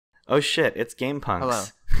Oh shit, it's Hello.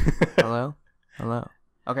 GamePunx. Hello? Hello.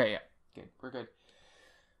 Okay, yeah. Good. We're good.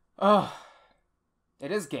 Oh, it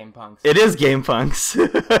is GamePunx. It is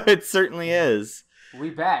GamePunx. It certainly is. We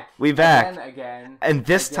back. We back. Again. And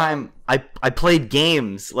this time, I played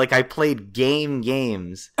games. Like, I played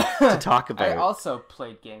games to talk about. I also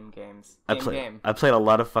played games. I played a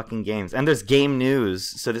lot of fucking games. And there's game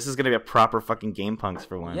news, so this is going to be a proper fucking GamePunx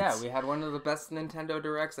for once. Yeah, we had one of the best Nintendo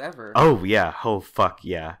Directs ever. Oh, yeah. Oh, fuck,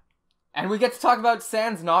 yeah. And we get to talk about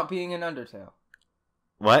Sans not being in Undertale.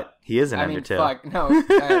 What? He is in Undertale. Fuck.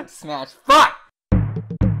 No, Smash. Fuck!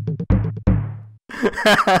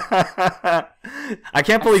 I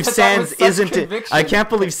can't believe Sans isn't in, I can't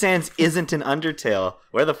believe Sans isn't in Undertale.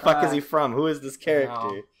 Where the fuck is he from? Who is this character?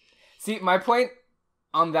 No. See, my point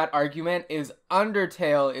on that argument is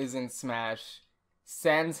Undertale is in Smash.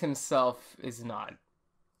 Sans himself is not.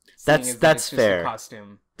 That's fair.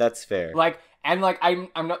 Costume. That's fair.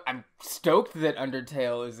 I'm stoked that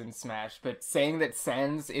Undertale is in Smash, but saying that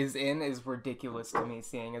Sans is in is ridiculous to me,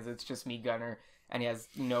 seeing as it's just me Gunner and he has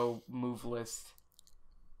no move list.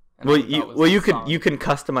 Well, you can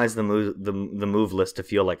customize the move list to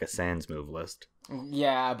feel like a Sans move list.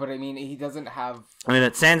 Yeah, but I mean, he doesn't have. I mean,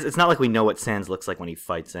 it's not like we know what Sans looks like when he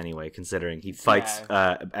fights anyway. Considering he fights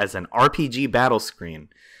as an RPG battle screen,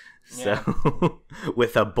 so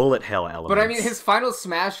with a bullet hell element. But I mean, his final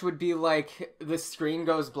smash would be like the screen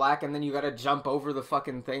goes black and then you gotta jump over the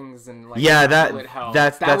fucking things and like bullet hell.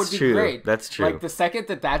 That's would be true. Great. That's true. Like the second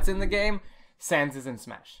that's in the game. Sans is in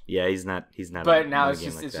Smash. Yeah, he's not. But now it's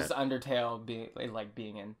just Undertale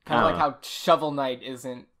being in kind of like how Shovel Knight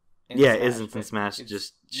isn't. Isn't in Smash.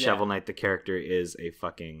 Just Shovel Knight, the character, is a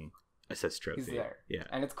fucking assist trophy. He's there. Yeah,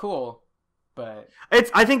 and it's cool. But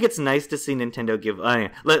I think it's nice to see Nintendo give.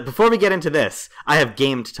 Before we get into this, I have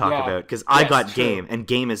game to talk about because I got true. Game and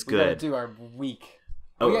game is good. We gotta do our week.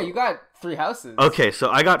 Oh yeah, you got 3 houses. Okay,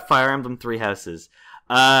 so I got Fire Emblem 3 Houses.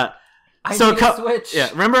 I need a Switch.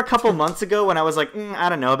 Yeah, remember a couple months ago when I was like, I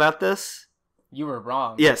don't know about this? You were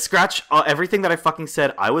wrong. Yeah, scratch everything that I fucking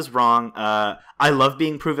said. I was wrong. I love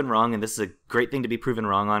being proven wrong, and this is a great thing to be proven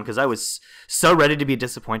wrong on, because I was so ready to be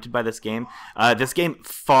disappointed by this game. This game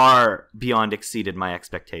far beyond exceeded my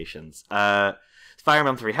expectations. Fire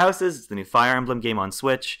Emblem 3 Houses, it's the new Fire Emblem game on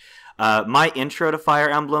Switch. My intro to Fire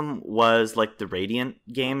Emblem was like the Radiant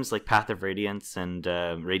games, like Path of Radiance and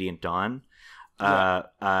Radiant Dawn.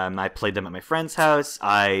 I played them at my friend's house.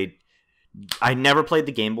 I never played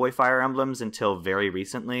the Game Boy Fire Emblems until very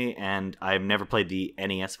recently, and I've never played the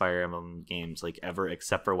NES Fire Emblem games like ever,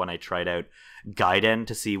 except for when I tried out Gaiden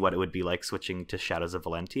to see what it would be like switching to Shadows of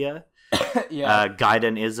Valentia.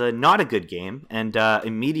 Gaiden is not a good game, and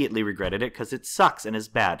immediately regretted it because it sucks and is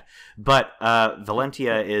bad. But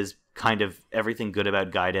Valentia is kind of everything good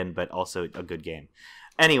about Gaiden, but also a good game.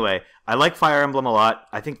 Anyway, I like Fire Emblem a lot.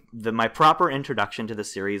 I think my proper introduction to the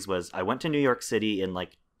series was I went to New York City in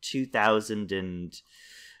like 2000 and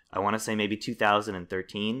I want to say maybe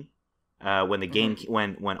 2013 when the game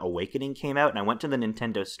when Awakening came out, and I went to the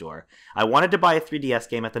Nintendo store. I wanted to buy a 3DS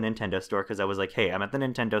game at the Nintendo store because I was like, hey, I'm at the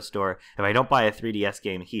Nintendo store. If I don't buy a 3DS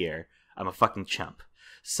game here, I'm a fucking chump.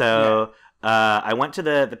 So I went to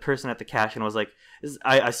the person at the cash and was like,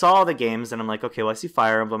 I saw all the games and I'm like, okay, well, I see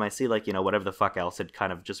Fire Emblem, I see like, whatever the fuck else had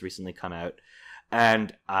kind of just recently come out,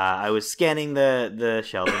 and I was scanning the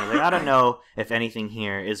shelves and I was like, I don't know if anything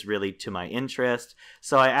here is really to my interest.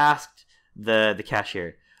 So I asked the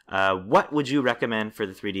cashier, what would you recommend for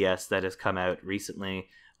the 3DS that has come out recently?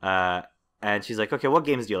 And she's like, okay, what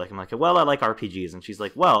games do you like? I'm like, well, I like RPGs. And she's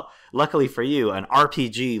like, well, luckily for you, an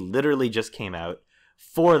RPG literally just came out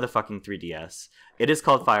for the fucking 3DS. It is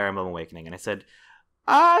called Fire Emblem Awakening. And I said,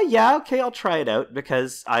 yeah, okay, I'll try it out,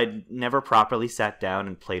 because I'd never properly sat down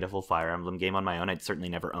and played a full Fire Emblem game on my own. I'd certainly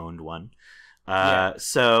never owned one.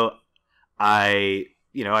 So I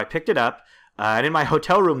picked it up, and in my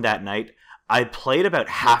hotel room that night, I played about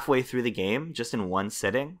halfway through the game just in one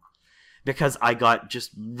sitting, because I got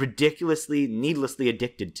just ridiculously, needlessly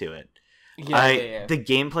addicted to it. The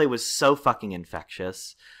gameplay was so fucking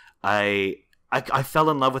infectious. I fell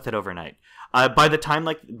in love with it overnight. By the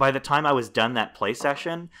time I was done that play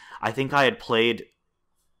session, I think I had played,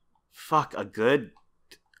 a good,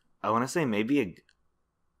 I want to say maybe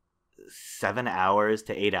 7 hours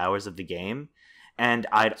to 8 hours of the game, and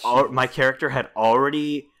my character had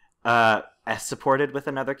already S-supported with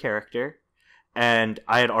another character, and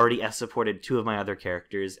I had already S-supported 2 of my other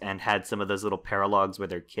characters, and had some of those little paralogs where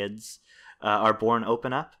their kids are born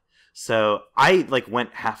open up. So I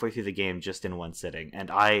went halfway through the game just in one sitting,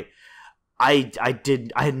 and I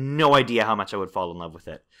had no idea how much I would fall in love with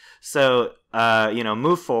it. So,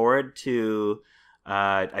 move forward to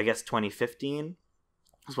I guess 2015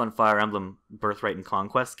 was when Fire Emblem Birthright and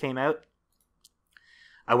Conquest came out.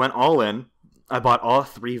 I went all in. I bought all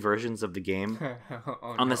 3 versions of the game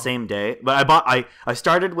on the same day. But I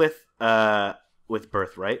started with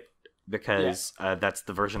Birthright because that's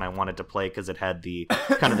the version I wanted to play because it had the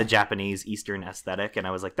kind of the Japanese Eastern aesthetic, and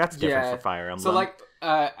I was like, that's different for Fire Emblem. So like,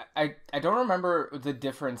 I don't remember the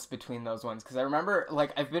difference between those ones because I remember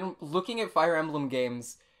like I've been looking at Fire Emblem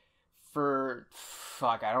games for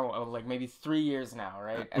I don't know, like maybe 3 years now,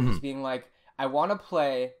 right? And just being like, I want to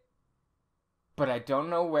play, but I don't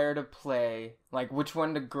know where to play, like which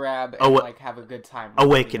one to grab and like have a good time with,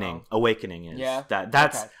 Awakening. You know? Awakening is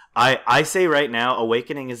that's okay. I say right now,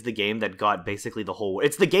 Awakening is the game that got basically the whole.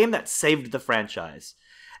 It's the game that saved the franchise,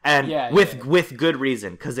 and with good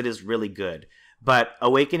reason because it is really good. But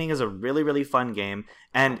Awakening is a really really fun game,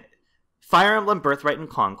 and Fire Emblem Birthright and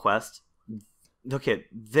Conquest. Okay,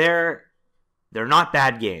 they're not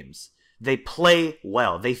bad games. They play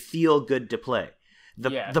well. They feel good to play.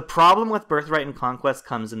 The problem with Birthright and Conquest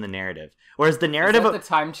comes in the narrative. Whereas the narrative is that the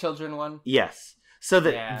Time Children one? Yes. So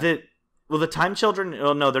the Time Children,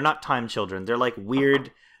 oh no, they're not Time Children. They're like weird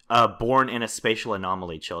born in a spatial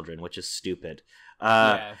anomaly children, which is stupid.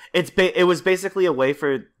 It was basically a way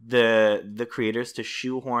for the creators to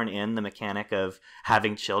shoehorn in the mechanic of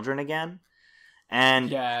having children again.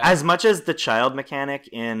 And as much as the child mechanic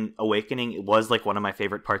in Awakening was like one of my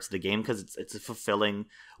favorite parts of the game because it's a fulfilling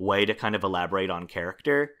way to kind of elaborate on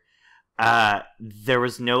character, there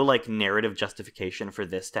was no like narrative justification for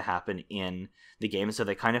this to happen in the game, so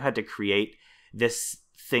they kind of had to create this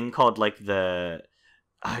thing called like I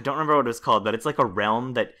don't remember what it was called, but it's like a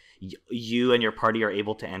realm that you and your party are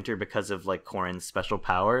able to enter because of like Corrin's special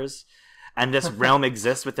powers, and this realm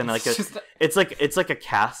exists within like it's like a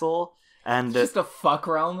castle. And it's just a fuck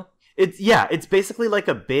realm. It's basically like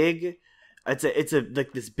a big, it's a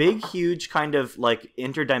like this big huge kind of like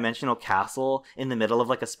interdimensional castle in the middle of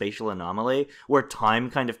like a spatial anomaly where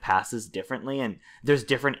time kind of passes differently, and there's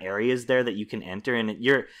different areas there that you can enter, and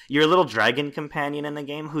you're a little dragon companion in the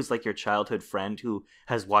game who's like your childhood friend who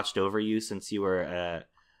has watched over you since you were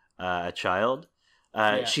a child.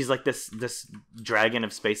 She's like this dragon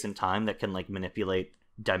of space and time that can like manipulate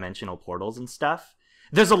dimensional portals and stuff.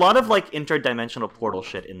 There's a lot of like interdimensional portal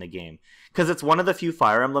shit in the game because it's one of the few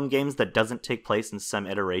Fire Emblem games that doesn't take place in some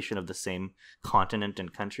iteration of the same continent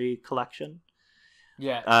and country collection.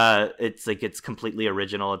 It's like it's completely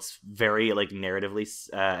original. It's very like narratively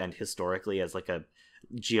and historically as like a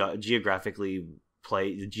geographically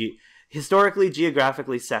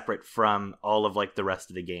separate from all of like the rest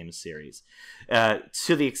of the game series,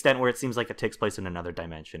 to the extent where it seems like it takes place in another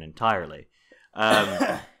dimension entirely.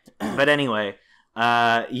 But anyway.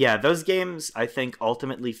 Those games I think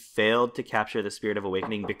ultimately failed to capture the spirit of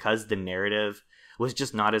Awakening because the narrative was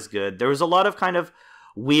just not as good. There was a lot of kind of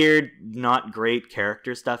weird, not great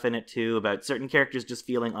character stuff in it too, about certain characters just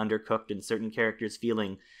feeling undercooked and certain characters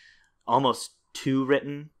feeling almost too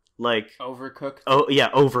written, like overcooked. Oh yeah,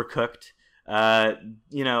 overcooked.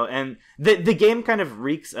 And the game kind of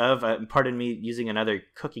reeks of pardon me using another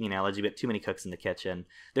cooking analogy, but too many cooks in the kitchen.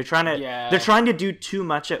 They're trying to do too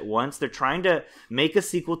much at once. They're trying to make a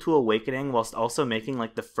sequel to Awakening whilst also making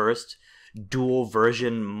like the first dual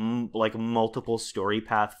version like multiple story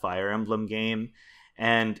path Fire Emblem game,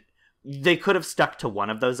 and they could have stuck to one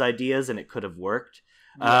of those ideas and it could have worked.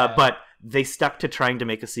 But they stuck to trying to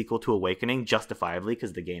make a sequel to Awakening, justifiably,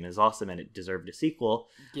 because the game is awesome and it deserved a sequel,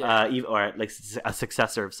 or like a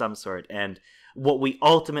successor of some sort. And what we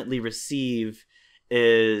ultimately receive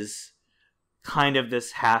is kind of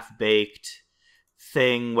this half-baked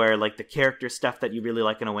thing where like the character stuff that you really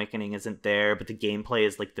like in Awakening isn't there, but the gameplay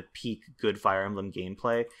is like the peak good Fire Emblem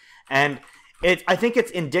gameplay. And I think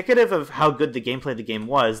it's indicative of how good the gameplay of the game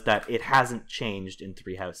was that it hasn't changed in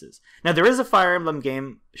Three Houses. Now, there is a Fire Emblem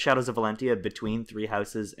game, Shadows of Valentia, between Three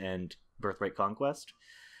Houses and Birthright Conquest.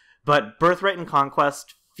 But Birthright and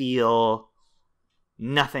Conquest feel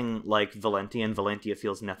nothing like Valentia, and Valentia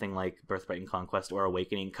feels nothing like Birthright and Conquest or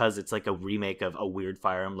Awakening, because it's like a remake of a weird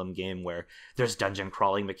Fire Emblem game where there's dungeon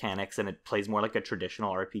crawling mechanics and it plays more like a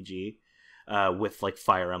traditional RPG with like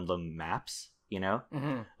Fire Emblem maps. You know,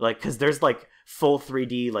 like because there's like full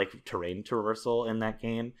 3D like terrain traversal in that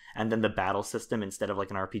game, and then the battle system, instead of like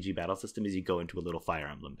an RPG battle system, is you go into a little Fire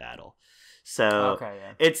Emblem battle. So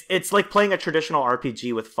it's like playing a traditional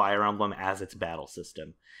RPG with Fire Emblem as its battle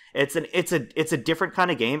system. It's a different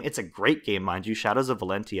kind of game. It's a great game, mind you. Shadows of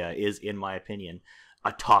Valentia is, in my opinion,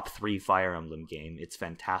 a top 3 Fire Emblem game. It's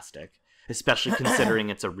fantastic, especially considering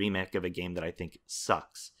it's a remake of a game that I think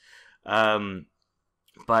sucks.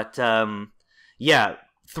 Yeah,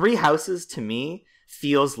 Three Houses to me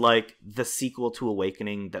feels like the sequel to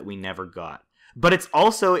Awakening that we never got. But it's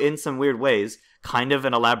also, in some weird ways, kind of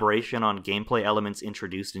an elaboration on gameplay elements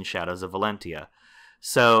introduced in Shadows of Valentia.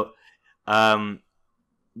 So,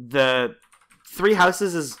 the Three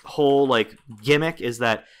Houses' whole, like, gimmick is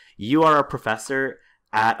that you are a professor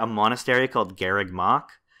at a monastery called Garreg Mach,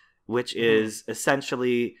 which is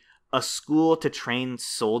essentially a school to train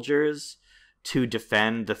soldiers to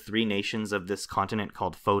defend the three nations of this continent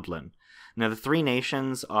called Fodlan. Now, the three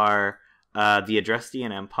nations are the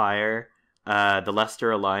Adrestian Empire, the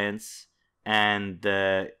Leicester Alliance, and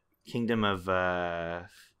the Kingdom of I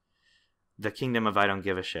don't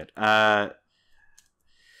give a shit. I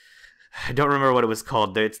don't remember what it was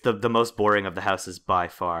called. It's the most boring of the houses by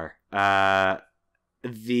far.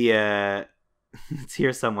 It's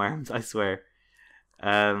here somewhere, I swear.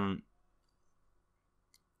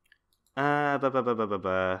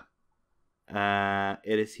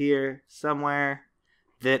 It is here somewhere.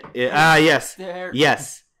 Yes.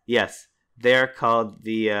 They're called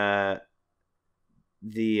the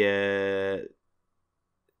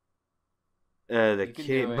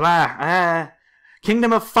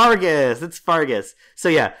Kingdom of Fargus. It's Fargus. So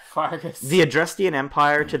yeah, Fargus. The Adrestian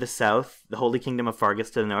Empire to the south, the Holy Kingdom of Fargus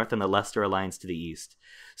to the north, and the Leicester Alliance to the east.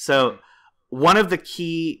 So one of the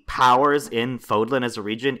key powers in Fodlan as a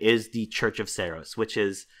region is the Church of Seiros, which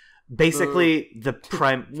is basically the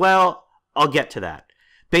prime. Well, I'll get to that.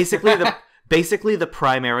 Basically the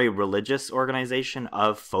primary religious organization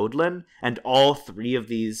of Fodlan, and all three of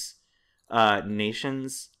these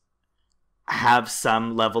nations have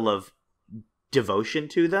some level of devotion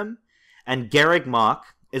to them. And Garreg Mach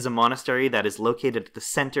is a monastery that is located at the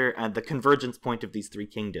center and the convergence point of these three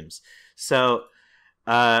kingdoms. So,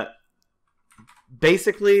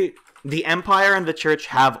 basically, the Empire and the Church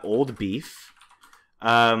have old beef,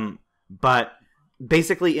 but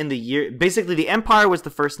basically the Empire was the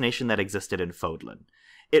first nation that existed in Fodlan.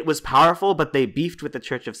 It was powerful, but they beefed with the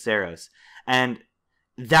Church of Seiros, and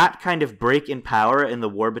that kind of break in power in the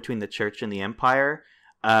war between the Church and the Empire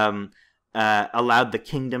allowed the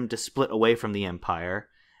kingdom to split away from the Empire,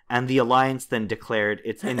 and the Alliance then declared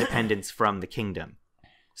its independence from the kingdom.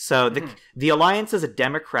 So the Alliance is a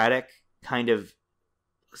democratic kind of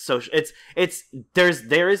social.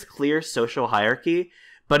 There is clear social hierarchy,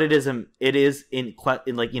 but it is in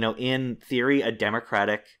theory a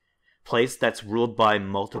democratic place that's ruled by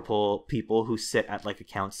multiple people who sit at like a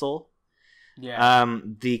council. Yeah.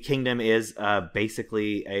 The kingdom is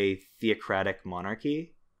basically a theocratic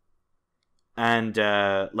monarchy, and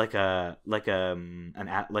a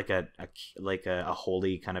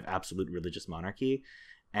holy kind of absolute religious monarchy.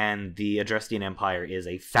 And the Adrestian Empire is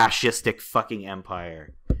a fascistic fucking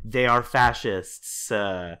empire. They are fascists.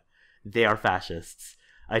 They are fascists.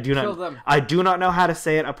 I do not know how to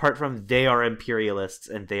say it apart from they are imperialists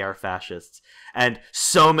and they are fascists. And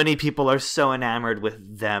so many people are so enamored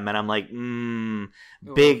with them, and I'm like,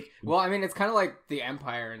 big. Well, I mean, it's kind of like the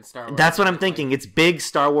Empire in Star Wars. That's what I'm thinking. It's big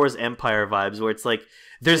Star Wars Empire vibes, where it's like,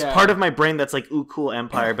 there's part of my brain that's like, ooh, cool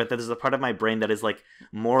Empire, but there's a part of my brain that is like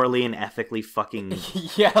morally and ethically fucking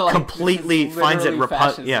completely finds it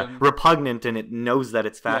repugnant, and it knows that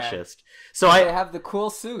it's fascist. So they have the cool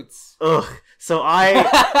suits. Ugh. So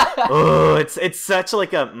it's such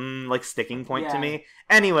like a sticking point to me.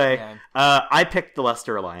 Anyway, I picked the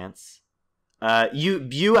Leicester Alliance.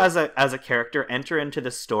 You as a character enter into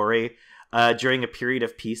the story during a period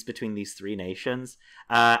of peace between these three nations,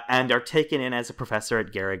 and are taken in as a professor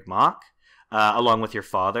at Garreg Mach, along with your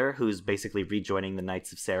father, who's basically rejoining the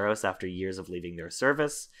Knights of Seiros after years of leaving their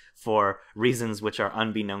service for reasons which are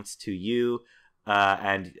unbeknownst to you,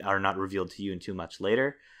 and are not revealed to you until much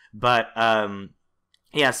later. But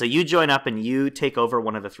so you join up and you take over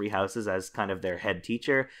one of the three houses as kind of their head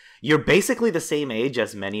teacher. You're basically the same age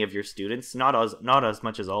as many of your students, not as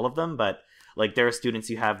much as all of them, but like there are students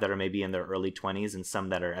you have that are maybe in their early 20s and some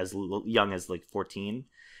that are as young as like 14.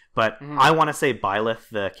 But I want to say Byleth,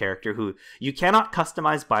 the character who you cannot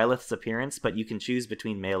customize Byleth's appearance, but you can choose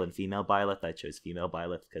between male and female Byleth. I chose female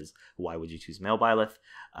Byleth because why would you choose male Byleth?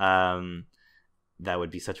 That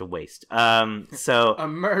would be such a waste. So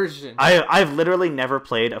immersion. I've literally never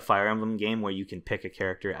played a Fire Emblem game where you can pick a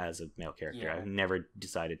character as a male character. Yeah. I've never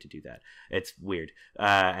decided to do that. It's weird.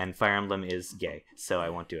 And Fire Emblem is gay, so I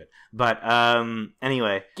won't do it. But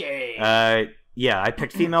anyway, gay. I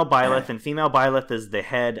picked female Byleth, and female Byleth is the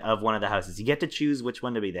head of one of the houses. You get to choose which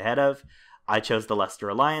one to be the head of. I chose the Leicester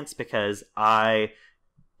Alliance because I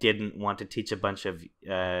didn't want to teach a bunch of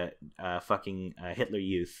fucking Hitler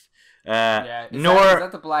youth. Is that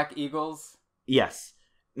the Black Eagles? Yes.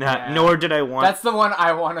 Nor did I want. That's the one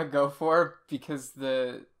I want to go for because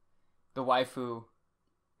the waifu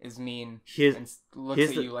is mean Here's- and looks here's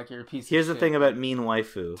at the- you like you're a piece Here's of the shit. thing about mean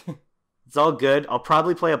waifu. It's all good. I'll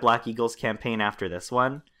probably play a Black Eagles campaign after this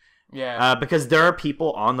one. Yeah. Because there are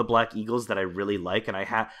people on the Black Eagles that I really like, and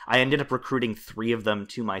I ended up recruiting 3 of them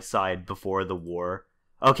to my side before the war.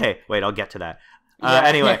 Okay, wait, I'll get to that.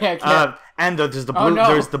 Anyway, and there's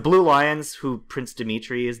the Blue Lions, who Prince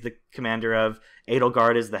Dimitri is the commander of.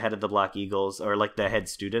 Edelgard is the head of the Black Eagles, or like the head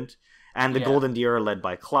student. And the Golden Deer are led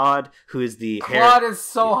by Claude, who is the Claude is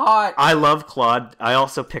so hot. I love Claude. I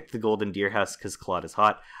also picked the Golden Deer house because Claude is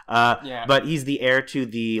hot. But he's the heir to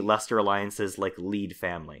the Leicester Alliance's like lead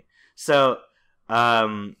family. So,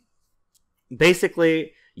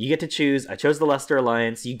 basically, you get to choose. I chose the Leicester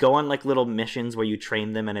Alliance. You go on like little missions where you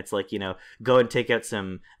train them, and it's like, go and take out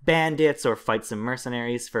some bandits or fight some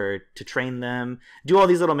mercenaries to train them. Do all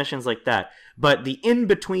these little missions like that. But the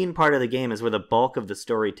in-between part of the game is where the bulk of the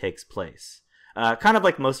story takes place. Kind of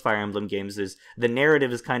like most Fire Emblem games, the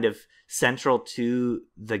narrative is kind of central to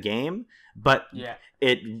the game, but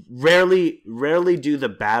it rarely do the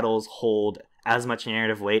battles hold as much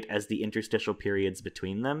narrative weight as the interstitial periods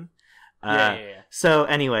between them. So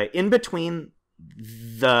anyway, in between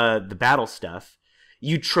the battle stuff,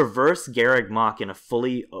 you traverse Garreg Mach in a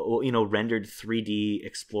fully rendered 3D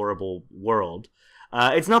explorable world.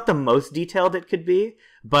 It's not the most detailed it could be,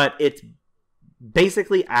 but it's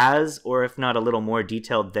basically as, or if not a little more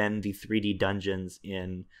detailed than the 3D dungeons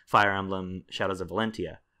in Fire Emblem Shadows of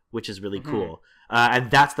Valentia, which is really cool.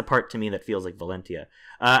 And that's the part to me that feels like Valentia.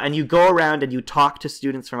 And you go around and you talk to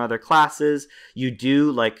students from other classes. You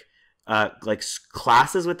do like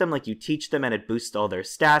classes with them, like you teach them and it boosts all their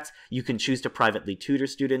stats. You can choose to privately tutor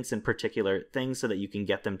students in particular things so that you can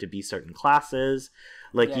get them to be certain classes.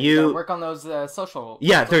 Like you work on those social.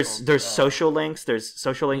 There's social links. There's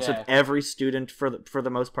social links with every student for the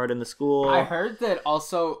most part in the school. I heard that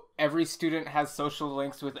also every student has social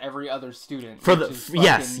links with every other student.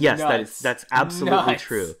 Yes, that's absolutely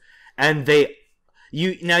true. And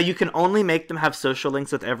you can only make them have social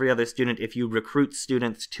links with every other student if you recruit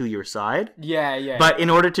students to your side. But in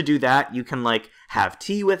order to do that, you can like have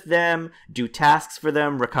tea with them, do tasks for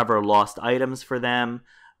them, recover lost items for them.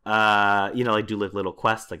 Like do like little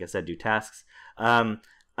quests, like I said, do tasks. And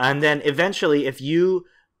then eventually, if you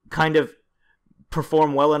kind of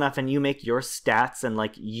perform well enough and you make your stats and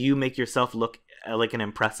like you make yourself look like an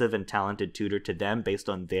impressive and talented tutor to them based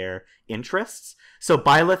on their interests. So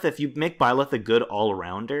Byleth, if you make Byleth a good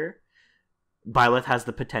all-rounder, Byleth has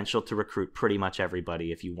the potential to recruit pretty much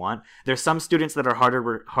everybody if you want. There's some students that are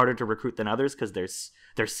harder to recruit than others because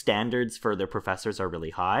their standards for their professors are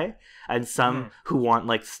really high, and some who want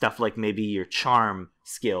like stuff like maybe your charm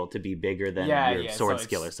skill to be bigger than your sword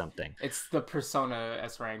skill or something. It's the Persona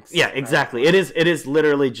S ranks. Yeah, exactly. Right? It is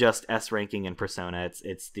literally just S ranking in Persona.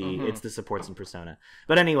 It's the supports in Persona.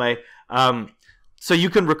 But anyway, so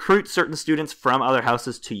you can recruit certain students from other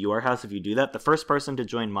houses to your house if you do that. The first person to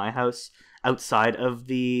join my house outside of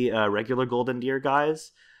the regular Golden Deer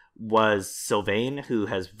guys was Sylvain, who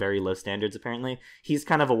has very low standards apparently. He's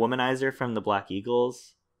kind of a womanizer from the Black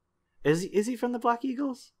Eagles. Is he from the Black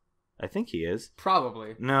Eagles? I think he is.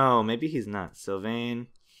 Probably. No, maybe he's not. Sylvain.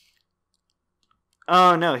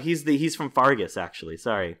 Oh no, he's from Fargus actually.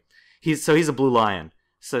 Sorry. He's a Blue Lion.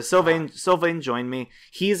 So Sylvain joined me.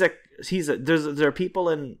 There are people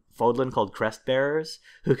in Fodlan called Crest Bearers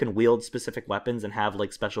who can wield specific weapons and have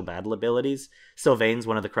like special battle abilities. Sylvain's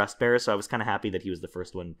one of the Crest Bearers, so I was kind of happy that he was the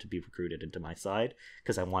first one to be recruited into my side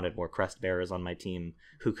because I wanted more Crest Bearers on my team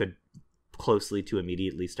who could closely to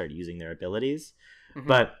immediately start using their abilities.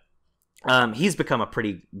 But he's become a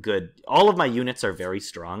pretty good. All of my units are very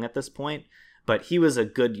strong at this point, but he was a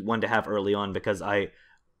good one to have early on because I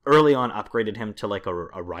early on upgraded him to like a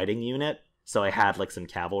riding unit, so I had like some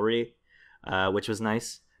cavalry, which was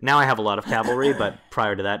nice. Now I have a lot of cavalry, but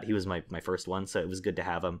prior to that, he was my first one, so it was good to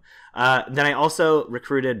have him. Then I also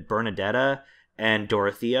recruited Bernadetta and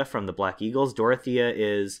Dorothea from the Black Eagles. Dorothea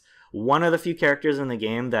is one of the few characters in the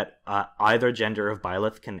game that either gender of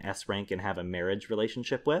Byleth can S-rank and have a marriage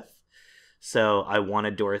relationship with. So I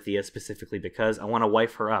wanted Dorothea specifically because I want to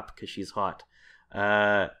wife her up because she's hot.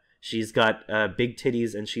 She's got big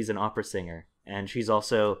titties and she's an opera singer. And she's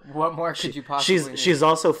also... What more could you possibly need? She's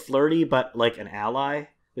also flirty, but like an ally,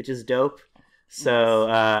 which is dope. So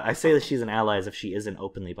I say that she's an ally as if she isn't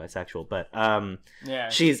openly bisexual. But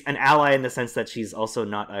she's an ally in the sense that she's also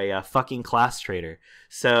not a fucking class traitor.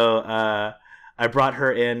 So I brought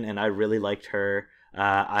her in and I really liked her.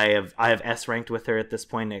 I have S ranked with her at this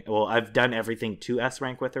point. Well, I've done everything to S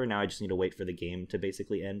rank with her. Now I just need to wait for the game to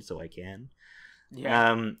basically end so I can.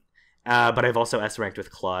 But I've also S ranked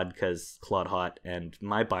with Claude because Claude hot, and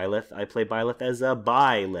my Byleth, I play Byleth as a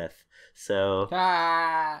Byleth. So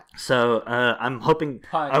I'm hoping,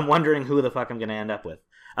 I'm wondering who the fuck I'm gonna end up with.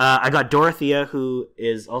 I got Dorothea, who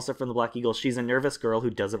is also from the Black Eagle. She's a nervous girl who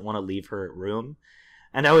doesn't want to leave her room,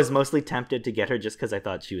 and I was mostly tempted to get her just because I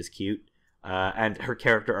thought she was cute. And her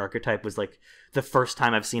character archetype was like the first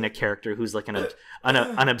time I've seen a character who's like an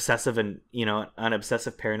obsessive and an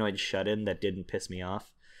obsessive paranoid shut-in that didn't piss me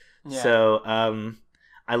off. Yeah. So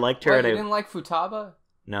I liked her. Wait, you didn't like Futaba?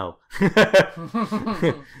 No.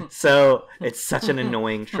 So it's such an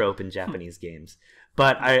annoying trope in Japanese games.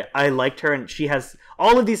 But I liked her, and she has...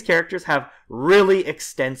 All of these characters have really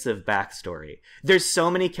extensive backstory. There's so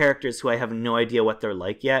many characters who I have no idea what they're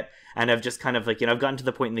like yet, and I've just kind of like, I've gotten to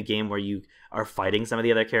the point in the game where you are fighting some of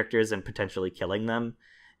the other characters and potentially killing them,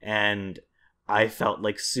 and I felt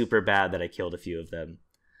like super bad that I killed a few of them.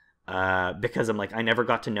 Because I'm like, I never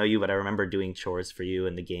got to know you, but I remember doing chores for you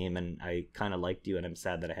in the game, and I kind of liked you, and I'm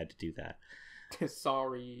sad that I had to do that.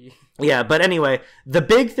 Sorry. Yeah, but anyway, the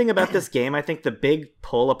big thing about this game, I think the big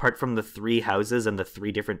pull, apart from the 3 houses and the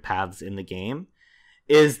 3 different paths in the game,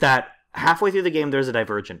 is that halfway through the game, there's a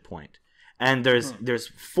divergent point. And there's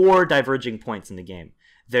 4 diverging points in the game.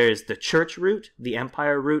 There's the Church route, the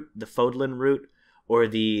Empire route, the Fodlan route, or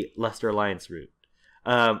the Leicester Alliance route.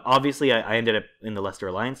 Obviously, I ended up in the Leicester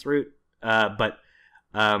Alliance route, but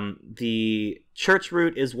the Church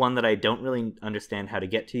route is one that I don't really understand how to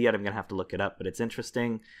get to yet. I'm going to have to look it up, but it's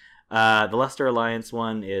interesting. The Leicester Alliance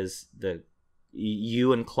one is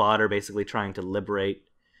you and Claude are basically trying to liberate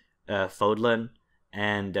Fodlan,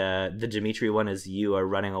 and the Dimitri one is you are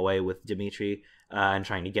running away with Dimitri and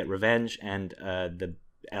trying to get revenge, and the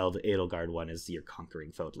Edelgard one is you're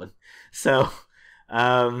conquering Fodlan. So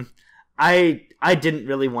I didn't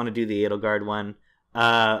really want to do the Edelgard one,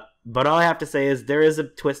 but all I have to say is there is a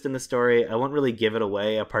twist in the story. I won't really give it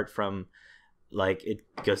away, apart from, like, it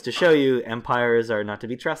goes to show you empires are not to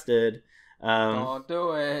be trusted. Don't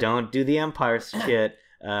do it. Don't do the empire shit.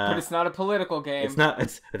 But it's not a political game. It's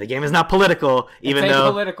not. The game is not political, even it's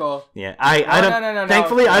though political. Yeah, I don't. No,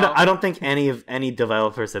 thankfully, no. I don't think any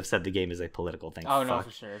developers have said the game is a political thing. Oh no,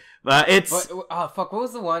 for sure. But it's. Fuck! What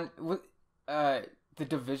was the one? The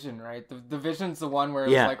Division, right? The Division's the one where it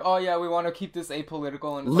was like, oh yeah, we want to keep this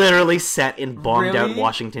apolitical, and literally set in bombed out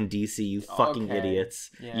Washington D.C. You fucking idiots,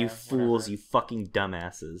 yeah, you fools, whatever. You fucking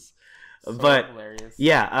dumbasses. So but hilarious.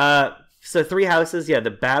 Yeah, so 3 houses. Yeah,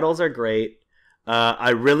 the battles are great.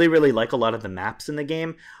 I really like a lot of the maps in the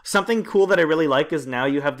game. Something cool that I really like is now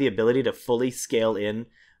you have the ability to fully scale in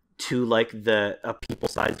to like a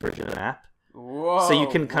people-sized version of the map. Whoa. So you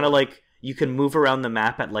can kind of like you can move around the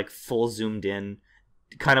map at like full zoomed in.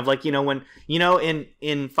 Kind of like, when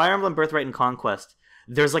in Fire Emblem Birthright and Conquest,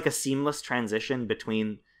 there's like a seamless transition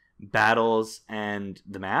between battles and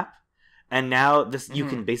the map, and now you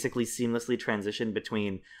can basically seamlessly transition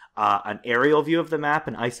between an aerial view of the map,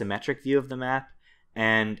 an isometric view of the map,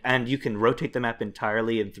 and you can rotate the map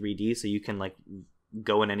entirely in 3D, so you can like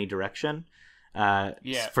go in any direction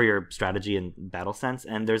for your strategy and battle sense.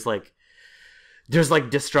 And there's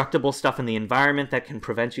destructible stuff in the environment that can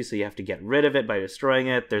prevent you, so you have to get rid of it by destroying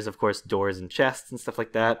it. There's of course doors and chests and stuff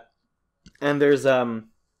like that. And there's I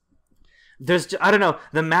don't know,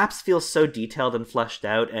 the maps feel so detailed and fleshed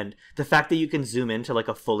out, and the fact that you can zoom into like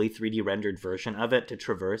a fully 3D rendered version of it to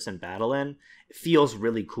traverse and battle in feels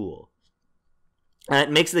really cool. And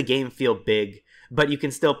it makes the game feel big, but you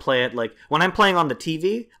can still play it like... When I'm playing on the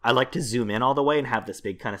TV, I like to zoom in all the way and have this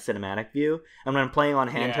big kind of cinematic view. And when I'm playing on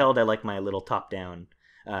handheld, I like my little top-down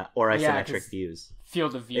or isometric views.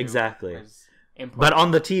 Field of view. Exactly. But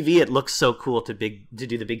on the TV, it looks so cool to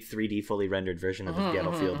do the big 3D fully rendered version of the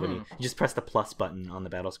battlefield. When you just press the plus button on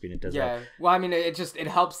the battle screen, it does that. Yeah, well, I mean, it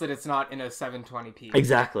helps that it's not in a 720p.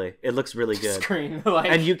 Exactly. It looks really good. Screen, like...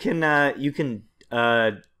 And you can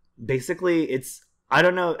basically, it's... I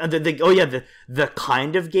don't know. The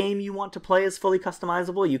kind of game you want to play is fully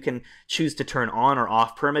customizable. You can choose to turn on or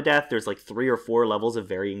off permadeath. There's like 3 or 4 levels of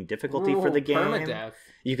varying difficulty for the game. Permadeath.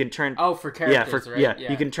 You can turn for characters, right? Yeah,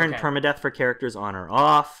 you can turn permadeath for characters on or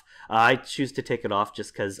off. I choose to take it off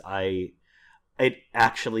just because it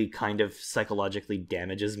actually kind of psychologically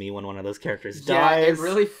damages me when one of those characters dies. Yeah, it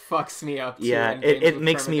really fucks me up too. Yeah, it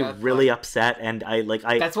makes me really upset, and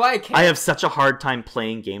that's why I can't. I have such a hard time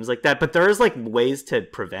playing games like that. But there's like ways to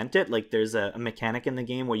prevent it. Like there's a mechanic in the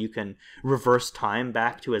game where you can reverse time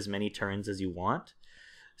back to as many turns as you want.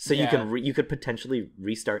 So you could potentially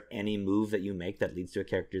restart any move that you make that leads to a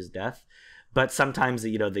character's death. But sometimes,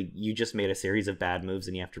 you just made a series of bad moves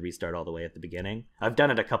and you have to restart all the way at the beginning. I've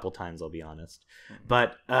done it a couple times, I'll be honest.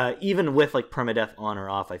 But even with like permadeath on or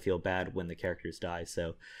off, I feel bad when the characters die.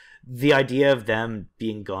 So the idea of them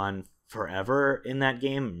being gone forever in that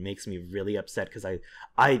game makes me really upset, because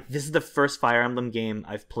this is the first Fire Emblem game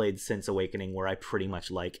I've played since Awakening where I pretty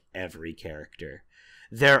much like every character.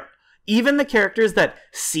 Even the characters that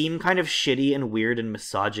seem kind of shitty and weird and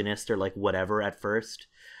misogynist or like whatever at first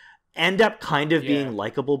end up kind of being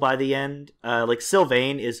likable by the end. Like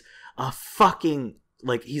Sylvain is a fucking,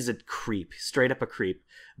 like, he's a creep, straight up a creep,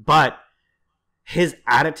 but his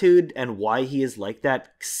attitude and why he is like that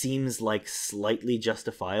seems like slightly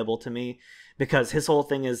justifiable to me, because his whole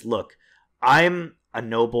thing is, look, I'm a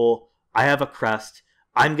noble, I have a crest,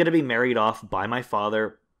 I'm going to be married off by my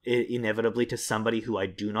father inevitably to somebody who I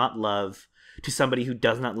do not love, to somebody who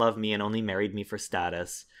does not love me and only married me for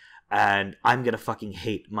status, and I'm going to fucking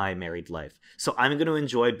hate my married life. So I'm going to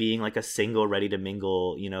enjoy being like a single, ready to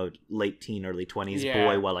mingle, late teen, early 20s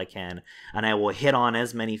boy while I can. And I will hit on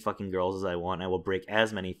as many fucking girls as I want. I will break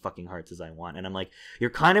as many fucking hearts as I want. And I'm like, you're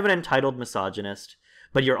kind of an entitled misogynist,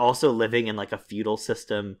 but you're also living in like a feudal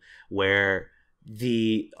system where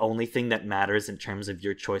the only thing that matters in terms of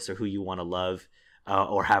your choice or who you want to love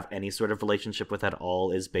or have any sort of relationship with at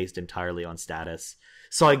all is based entirely on status.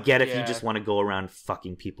 So I get if you just want to go around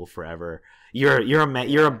fucking people forever. You're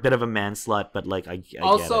a bit of a man slut, but like I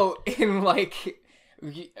also get it.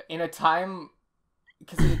 in a time,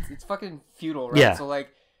 because it's fucking feudal, right? Yeah. So like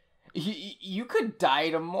you could die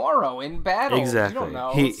tomorrow in battle. Exactly. You don't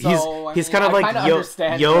know. He's kind of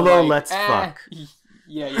like YOLO, like, let's fuck.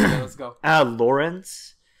 Yeah, let's go.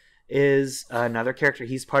 Lawrence is another character.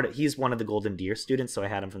 He's one of the Golden Deer students, so I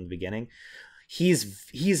had him from the beginning.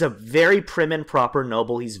 He's a very prim and proper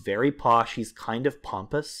noble. He's very posh. He's kind of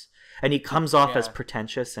pompous, and he comes off as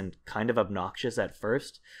pretentious and kind of obnoxious at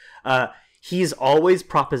first. He's always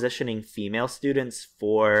propositioning female students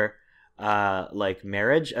for like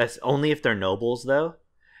marriage, only if they're nobles though.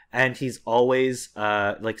 And he's always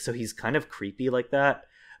so he's kind of creepy like that.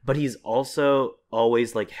 But he's also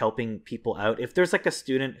always like helping people out. If there's like a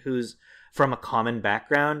student who's from a common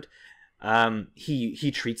background,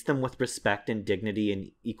 he treats them with respect and dignity and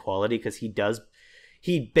equality, because he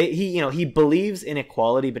believes in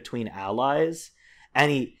equality between allies,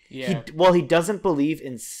 and he doesn't believe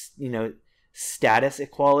in status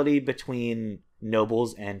equality between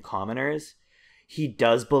nobles and commoners. He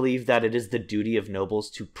does believe that it is the duty of nobles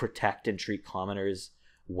to protect and treat commoners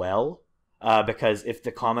well, because if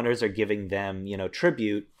the commoners are giving them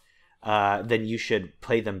tribute, then you should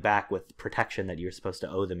pay them back with protection that you're supposed to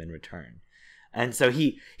owe them in return. And so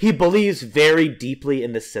he believes very deeply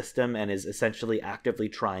in the system and is essentially actively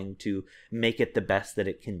trying to make it the best that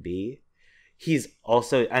it can be. He's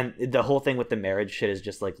also, and the whole thing with the marriage shit is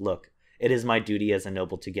just like, look, it is my duty as a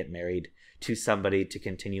noble to get married to somebody to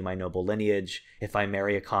continue my noble lineage. If I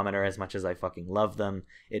marry a commoner, as much as I fucking love them,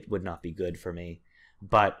 it would not be good for me.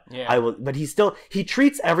 But but he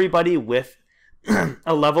treats everybody with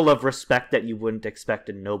a level of respect that you wouldn't expect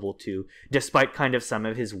a noble to, despite kind of some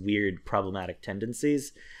of his weird problematic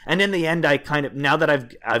tendencies. And in the end, now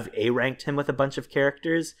that I've A-ranked him with a bunch of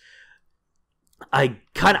characters, I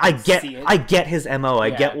get his MO. I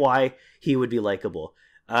get why he would be likable.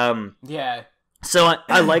 So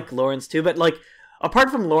I like Lawrence too, but like apart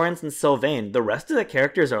from Lawrence and Sylvain, the rest of the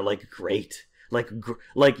characters are like great.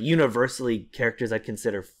 Like universally characters I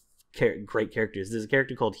consider great characters. There's a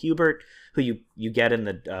character called Hubert, who you get in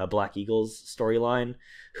the Black Eagles storyline,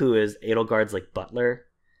 who is Edelgard's like butler,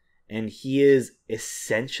 and he is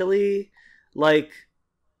essentially like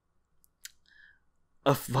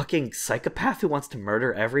a fucking psychopath who wants to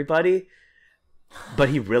murder everybody, but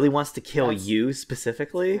he really wants to kill you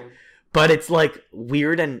specifically. But it's like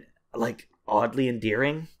weird and like oddly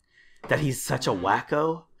endearing that he's such a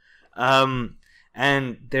wacko.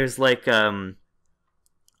 And there's like your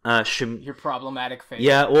problematic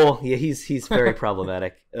face. He's very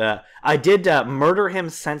problematic. I did murder him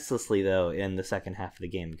senselessly though in the second half of the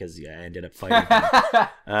game, because I ended up fighting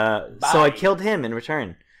him. So I killed him in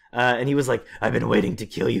return. And he was like, I've been waiting to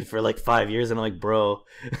kill you for like 5 years. And I'm like, bro,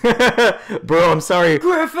 I'm sorry.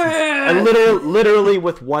 Griffin! I literally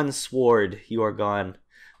with one sword, you are gone.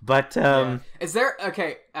 But, Is there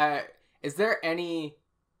any,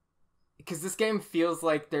 because this game feels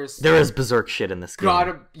like there is berserk shit in this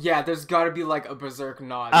game. There's gotta be like a berserk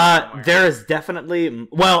nod. There is definitely,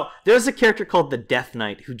 there's a character called the Death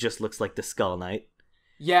Knight who just looks like the Skull Knight.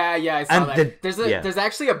 Yeah, I saw that. There's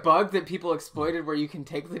actually a bug that people exploited where you can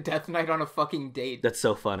take the Death Knight on a fucking date. That's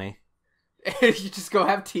so funny. You just go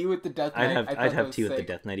have tea with the Death Knight. I'd have tea with the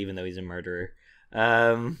Death Knight, even though he's a murderer.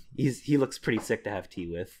 He looks pretty sick to have tea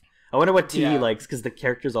with. I wonder what tea he likes, because the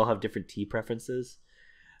characters all have different tea preferences.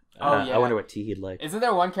 I wonder what tea he'd like. Isn't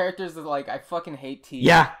there one character that's like, I fucking hate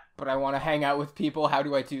tea, but I want to hang out with people, how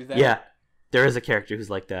do I do that? Yeah, there is a character who's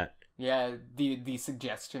like that. Yeah, the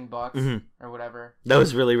suggestion box or whatever. That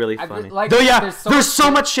was really, really funny. There's so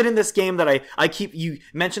much shit in this game that I keep... You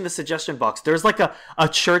mentioned the suggestion box. There's like a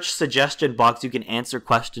church suggestion box you can answer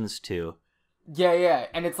questions to. Yeah,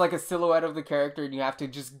 and it's like a silhouette of the character, and you have to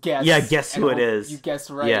just guess. Yeah, guess who it is. You guess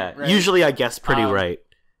right. Yeah, right? Usually I guess pretty right.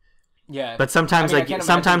 Yeah. But sometimes I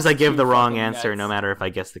give the wrong answer, no matter if I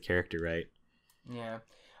guess the character right. Yeah.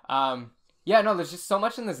 Yeah, no, there's just so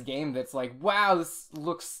much in this game that's like, wow, this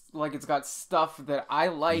looks like it's got stuff that I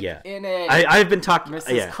like in it. I've been talking...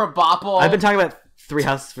 Mrs. Krabappel. I've been talking about Three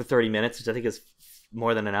Houses for 30 minutes, which I think is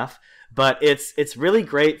more than enough. But it's really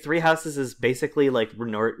great. Three Houses is basically like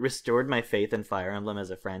restored my faith in Fire Emblem as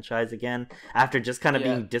a franchise again, after just kind of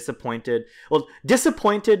being disappointed. Well,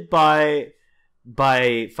 disappointed by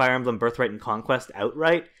Fire Emblem Birthright and Conquest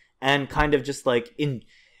outright, and kind of just like...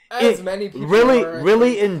 many people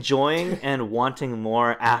really enjoying and wanting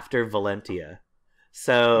more after Valentia.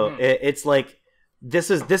 So it's like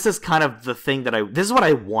this is kind of the thing that this is what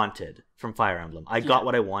I wanted from Fire Emblem. I got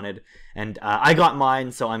what I wanted, and I got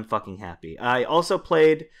mine, so I'm fucking happy. I also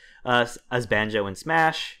played as Banjo in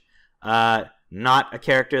Smash. Not a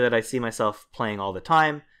character that I see myself playing all the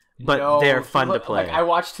time, but they're fun to play. Like, I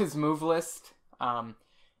watched his move list.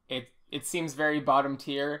 It seems very bottom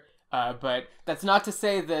tier. But that's not to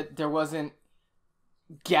say that there wasn't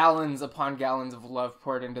gallons upon gallons of love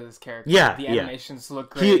poured into this character. Yeah, the animations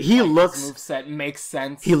look great. He looks... His moveset makes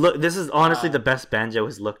sense. This is honestly the best Banjo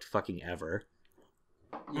has looked fucking ever.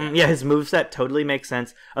 Yeah, his moveset totally makes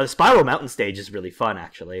sense. The Spiral Mountain stage is really fun,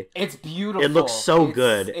 actually. It's beautiful. It looks so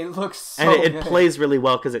good. It looks so good. And it plays really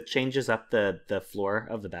well because it changes up the floor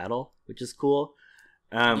of the battle, which is cool.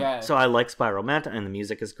 So I like Spiral Mountain, and the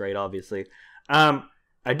music is great, obviously.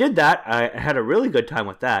 I did that. I had a really good time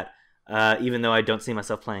with that, even though I don't see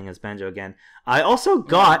myself playing as Banjo again. I also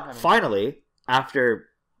got, finally, after,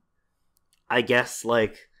 I guess,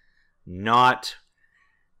 like, not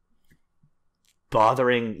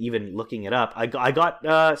bothering even looking it up, I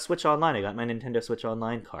got Switch Online. I got my Nintendo Switch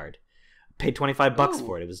Online card. Paid $25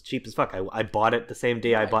 for it. It was cheap as fuck. I bought it the same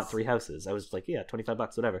day I bought Three Houses. I was like, yeah,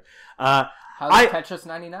 $25, whatever. How's Tetris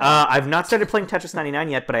 99? I've not started playing Tetris 99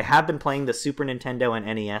 yet, but I have been playing the Super Nintendo and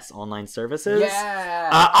NES online services. Yeah!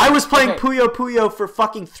 I was playing Puyo Puyo for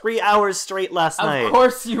fucking 3 hours straight last night. Of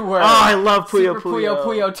course you were! Oh, I love Puyo Super Puyo.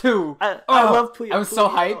 Puyo 2. I love Puyo Puyo. I was so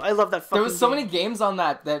hyped. I love that fucking There was so game. many games on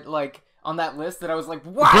that like... On that list that I was like,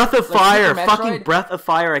 what? Breath of Fire! Super Fucking Metroid? Breath of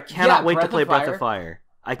Fire! I cannot wait to play Breath of Breath of Fire.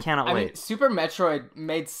 I cannot wait. I mean, Super Metroid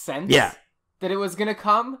made sense that it was gonna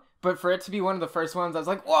come, but for it to be one of the first ones, I was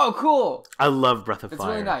like, whoa, cool! I love Breath of Fire. It's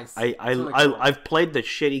really nice. I've played the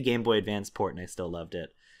shitty Game Boy Advance port, and I still loved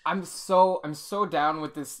it. I'm so down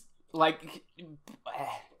with this. Like,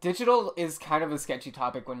 digital is kind of a sketchy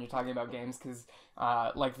topic when you're talking about games, because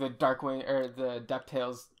like the the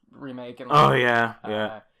DuckTales remake and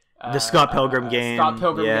like, the Scott Pilgrim game. Scott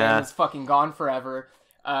Pilgrim game is fucking gone forever.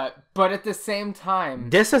 But at the same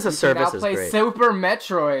time, this as a service you can now play great. Super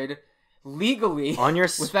Metroid legally on your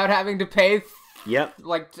without having to pay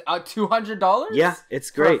like $200. Yeah,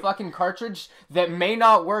 it's great. For a fucking cartridge that may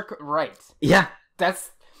not work right. Yeah,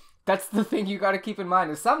 that's the thing you got to keep in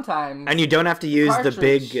mind. Is sometimes and you don't have to use the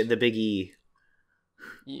big E.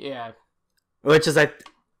 Yeah, which is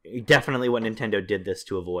definitely what Nintendo did this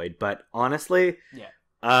to avoid. But honestly,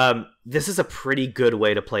 this is a pretty good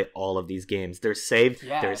way to play all of these games. There's save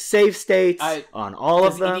states on all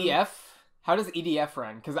of them. EDF? How does EDF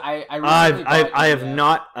run? Because I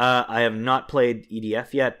have not played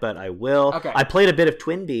EDF yet, but I will. Okay. I played a bit of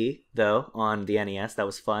Twin Bee though on the NES. That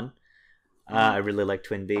was fun. I really like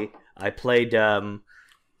Twin Bee. I played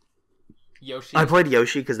Yoshi. I played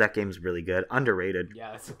Yoshi because that game's really good. Underrated.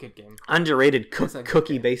 Yeah, that's a good game. Underrated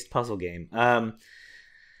cookie-based puzzle game.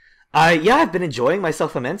 I've been enjoying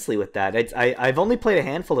myself immensely with that. I've only played a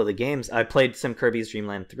handful of the games. I played some Kirby's Dream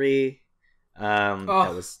Land 3. That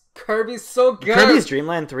was Kirby's so good. Kirby's Dream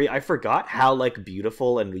Land 3. I forgot how like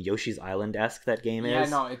beautiful and Yoshi's Island-esque that game is. Yeah,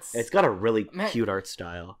 no, it's got a really cute art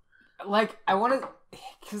style. Like I want to,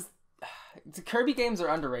 because the Kirby games are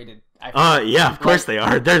underrated. Yeah, of course they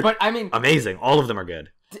are. But I mean, amazing. All of them are good.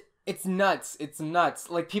 It's nuts. It's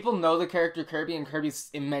nuts. Like, people know the character Kirby, and Kirby's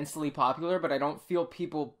immensely popular, but I don't feel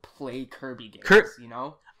people play Kirby games, you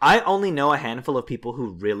know? I only know a handful of people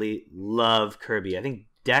who really love Kirby. I think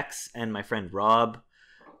Dex and my friend Rob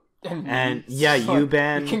And yeah, you,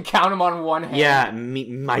 Ben. You can count them on one hand. Yeah,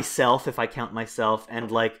 myself, if I count myself,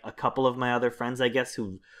 and like a couple of my other friends, I guess,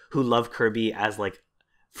 who love Kirby as like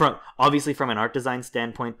obviously from an art design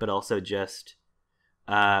standpoint, but also just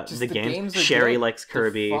the games. Sherry likes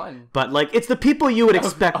Kirby, but like it's the people you would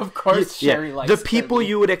expect. Of course, Sherry likes the people Kirby.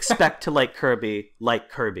 you would expect to like Kirby,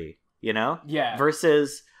 you know? Yeah.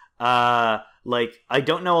 Versus like I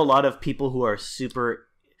don't know a lot of people who are super.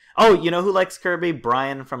 Oh, you know who likes Kirby?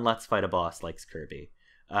 Brian from Let's Fight a Boss likes Kirby.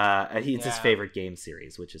 It's his favorite game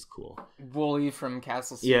series, which is cool. Wooly from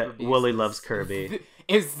Castle Super Beast. Wooly loves Kirby.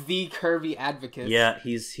 Is the Kirby advocate. Yeah,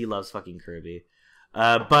 he loves fucking Kirby.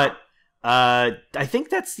 But I think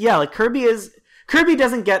that's like Kirby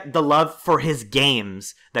doesn't get the love for his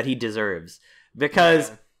games that he deserves,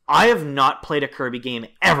 because I have not played a Kirby game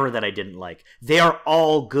ever that I didn't like. They are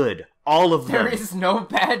all good. All of them. There is no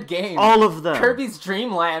bad game. All of them. Kirby's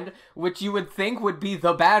Dream Land, which you would think would be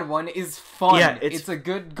the bad one, is fun. Yeah, it's a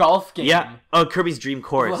good golf game. Yeah. Oh, Kirby's Dream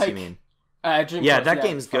Course, you mean? Dream Course, that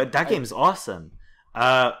game's good. That game's awesome.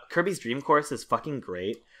 Kirby's Dream Course is fucking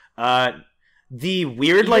great. The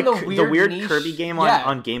weird niche, Kirby game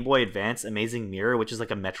on Game Boy Advance, Amazing Mirror, which is like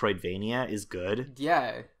a Metroidvania, is good.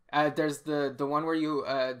 Yeah. There's the one where you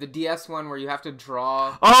the DS one where you have to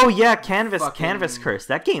draw. Oh yeah, Canvas Curse.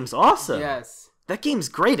 That game's awesome. Yes. That game's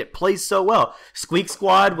great. It plays so well. Squeak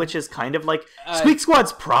Squad, which is kind of like Squeak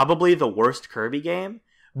Squad's probably the worst Kirby game,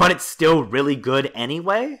 but it's still really good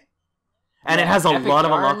anyway. And it has a lot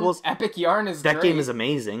of unlockables. Epic Yarn is that game is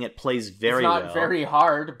amazing. It plays very well. It's not very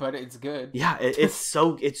hard, but it's good. Yeah, it's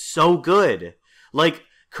so good. Like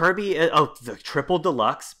Kirby, the Triple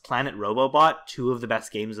Deluxe, Planet Robobot, two of the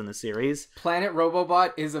best games in the series. Planet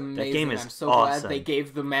Robobot is amazing. That game is I'm so awesome. Glad they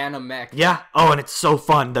gave the man a mech. Yeah. Oh, and it's so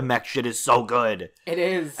fun. The mech shit is so good. It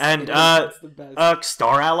is. And it's the best.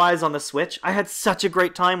 Star Allies on the Switch. I had such a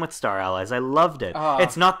great time with Star Allies. I loved it.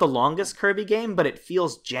 It's not the longest Kirby game, but it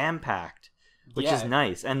feels jam-packed, which is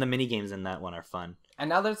nice. And the mini games in that one are fun. And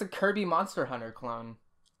now there's a Kirby Monster Hunter clone.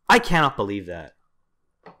 I cannot believe that.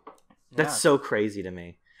 That's so crazy to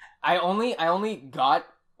me. I only got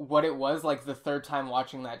what it was like the third time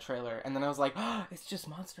watching that trailer, and then I was like, oh, it's just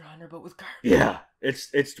Monster Hunter but with Kirby. Yeah,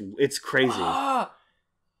 it's crazy.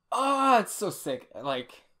 It's so sick.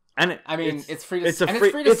 Like, and it's free to it's a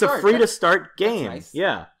free to start game. Nice.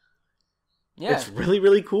 Yeah. It's really,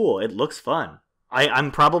 really cool. It looks fun.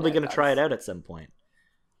 I'm probably gonna try it out at some point.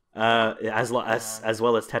 As well as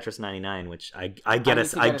Tetris 99, which I get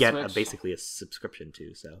basically a subscription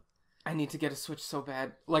to. So I need to get a Switch so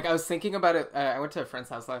bad. Like, I was thinking about it. I went to a friend's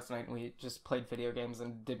house last night and we just played video games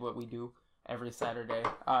and did what we do every Saturday.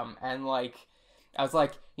 And like, I was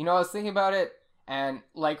like, I was thinking about it, and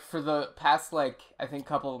like for the past I think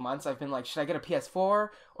couple of months, I've been like, should I get a PS4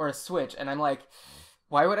 or a Switch? And I'm like,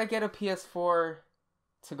 why would I get a PS4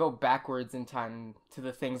 to go backwards in time to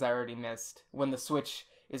the things I already missed when the Switch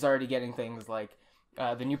is already getting things like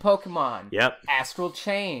the new Pokemon, Astral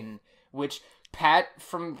Chain, which Pat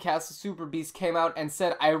from Castle Super Beast came out and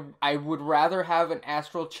said, I would rather have an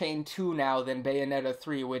Astral Chain 2 now than Bayonetta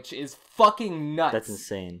 3, which is fucking nuts. That's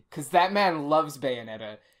insane. Because that man loves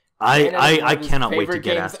Bayonetta. I cannot wait to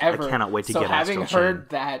get I cannot wait to get Astral Chain. So having heard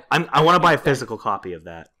that, I want to buy a physical copy of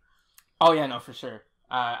that. Oh yeah, no, for sure.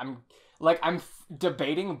 I'm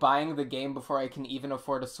debating buying the game before I can even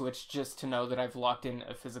afford a Switch, just to know that I've locked in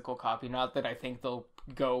a physical copy. Not that I think they'll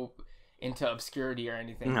go into obscurity or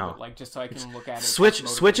anything, but just so I can look at it.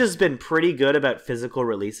 Switch has been pretty good about physical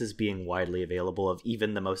releases being widely available of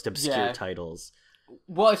even the most obscure titles.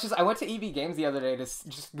 Well, it's just I went to EB Games the other day to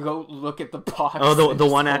just go look at the box. Oh, the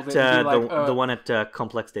one at the one at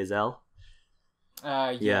Complex des Ailes.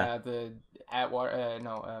 The Atwater.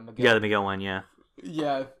 McGill. Yeah, the McGill one. Yeah.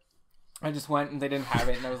 Yeah. I just went and they didn't have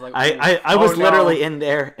it, and I was like, I was literally in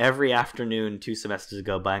there every afternoon 2 semesters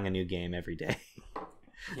ago buying a new game every day.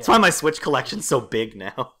 That's why my Switch collection's so big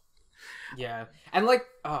now. Yeah. And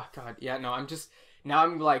oh god, yeah, no,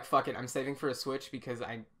 I'm like, fuck it, I'm saving for a Switch because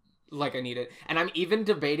I need it. And I'm even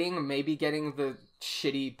debating maybe getting the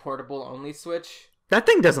shitty portable only Switch. That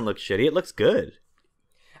thing doesn't look shitty, it looks good.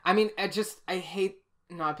 I mean, I hate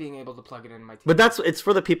not being able to plug it in my TV. But it's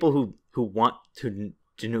for the people who want to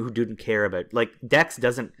who didn't care about Dex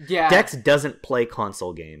doesn't play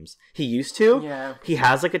console games. He used to. Yeah. He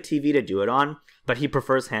has a TV to do it on, but he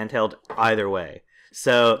prefers handheld either way.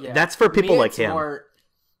 So that's for people like him.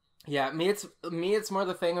 Me it's more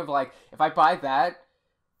the thing of if I buy that,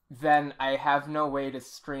 then I have no way to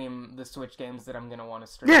stream the Switch games that I'm gonna want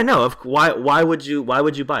to stream. Yeah, no. Why would you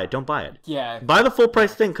buy it? Don't buy it. Yeah. Buy the full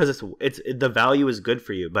price thing because it's the value is good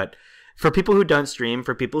for you. But for people who don't stream,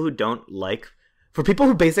 for people who don't like For people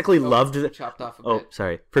who basically loved the... chopped off a Oh, bit.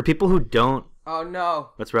 sorry. For people who don't... Oh, no.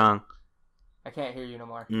 What's wrong? I can't hear you no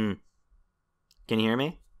more. Can you hear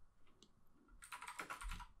me?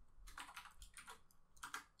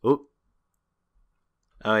 Oop.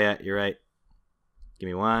 Oh, yeah, you're right. Give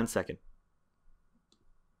me 1 second.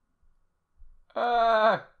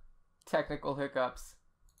 Technical hiccups.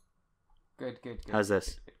 Good. How's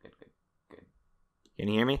this? Good. Can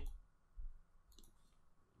you hear me?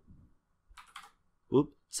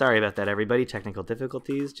 Oop. Sorry about that, everybody. Technical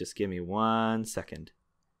difficulties. Just give me 1 second.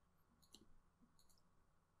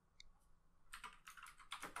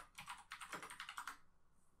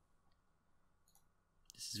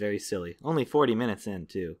 This is very silly. Only 40 minutes in,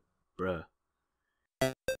 too. Bruh.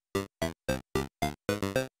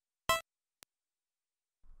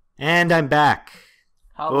 And I'm back.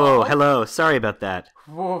 Hello? Oh, hello. Sorry about that.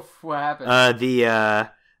 Woof, what happened?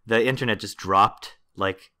 The internet just dropped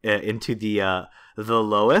into the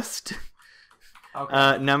lowest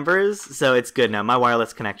numbers, so it's good now. My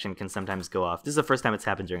wireless connection can sometimes go off. This is the first time it's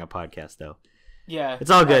happened during a podcast, though. Yeah, it's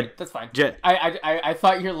all good. Right, that's fine. I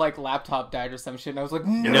thought your laptop died or some shit, and I was like,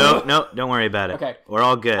 no, don't worry about it. Okay, we're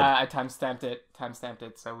all good. I timestamped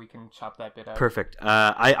it, so we can chop that bit out. Perfect.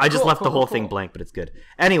 I just left the whole thing blank, but it's good.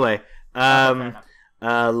 Anyway,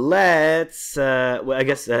 let's. I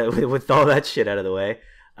guess with all that shit out of the way,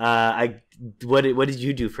 what did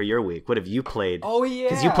you do for your week? What have you played? Oh yeah,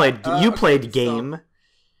 because you played game. So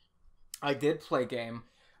I did play game.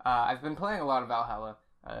 I've been playing a lot of Valhalla.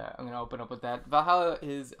 I'm gonna open up with that. Valhalla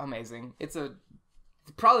is amazing. It's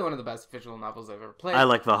probably one of the best visual novels I've ever played. I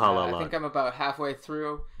like Valhalla a lot. I think I'm about halfway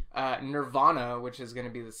through. Nirvana, which is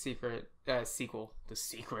gonna be the sequel. It's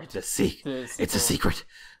a secret.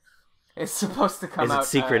 It's supposed to come out. Is it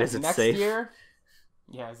secret? Is it next safe? year?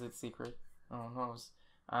 Yeah, is it secret? Oh, who knows?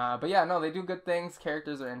 But yeah, no, they do good things.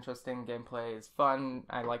 Characters are interesting. Gameplay is fun.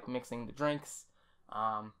 I like mixing the drinks.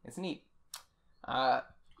 It's neat.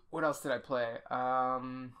 What else did I play?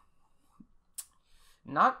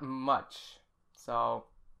 Not much. So,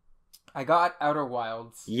 I got Outer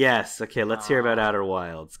Wilds. Yes. Okay. Let's hear about Outer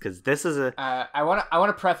Wilds, because this is a. I want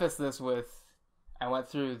to preface this with, I went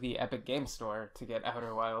through the Epic Game Store to get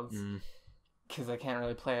Outer Wilds, because I can't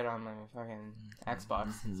really play it on my fucking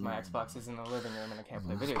Xbox. Because my Xbox is in the living room and I can't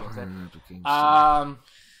play video games.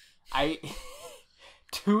 I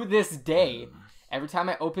to this day. Every time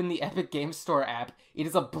I open the Epic Game Store app, it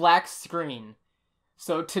is a black screen.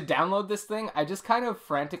 So to download this thing, I just kind of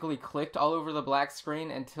frantically clicked all over the black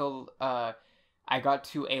screen until I got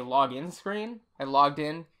to a login screen. I logged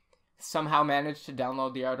in, somehow managed to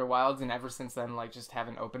download the Outer Wilds, and ever since then, just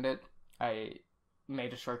haven't opened it. I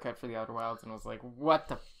made a shortcut for the Outer Wilds and was like, what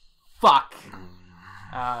the fuck?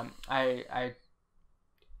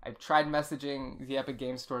 I tried messaging the Epic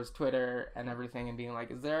Game Store's Twitter and everything and being like,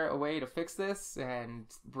 is there a way to fix this? And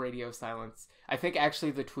radio silence. I think actually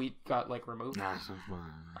the tweet got removed. I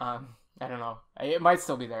don't know. It might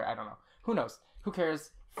still be there. I don't know. Who knows? Who cares?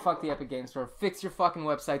 Fuck the Epic Game Store. Fix your fucking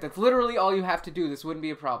website. That's literally all you have to do. This wouldn't be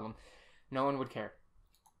a problem. No one would care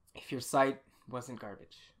if your site wasn't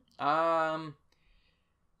garbage.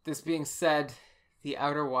 This being said, the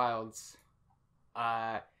Outer Wilds.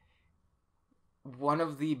 One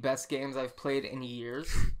of the best games I've played in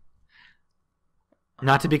years.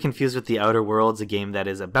 Not to be confused with The Outer Worlds, a game that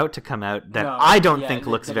is about to come out that I don't think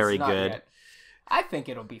looks very good. Yet. I think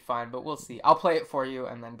it'll be fine, but we'll see. I'll play it for you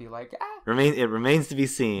and then be like, It remains to be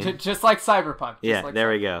seen. Just like Cyberpunk. We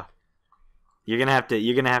go. You're gonna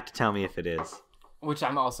have to tell me if it is. Which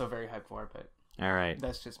I'm also very hyped for, but all right.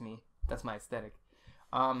 That's just me. That's my aesthetic.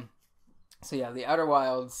 So yeah, The Outer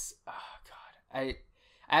Wilds. Oh god, I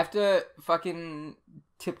have to fucking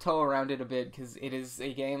tiptoe around it a bit because it is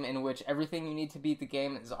a game in which everything you need to beat the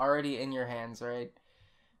game is already in your hands, right?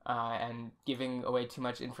 And giving away too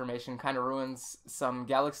much information kind of ruins some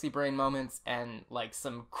galaxy brain moments and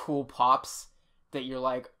some cool pops that you're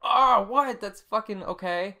like, oh, what? That's fucking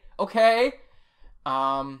okay. Okay.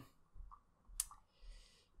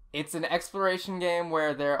 It's an exploration game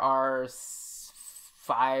where there are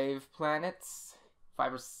 5 planets,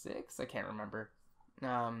 5 or 6, I can't remember.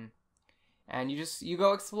 And you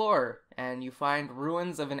go explore and you find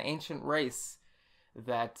ruins of an ancient race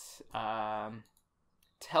that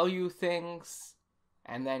tell you things,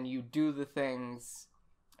 and then you do the things.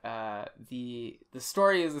 The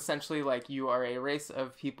story is essentially you are a race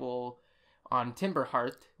of people on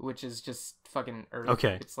Timberhearth, which is just fucking Earth.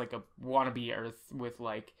 Okay. It's like a wannabe Earth with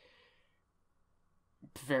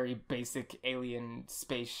very basic alien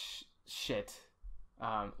space shit.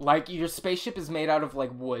 Your spaceship is made out of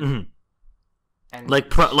wood, and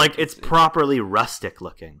it's properly rustic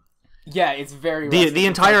looking. Yeah, it's very the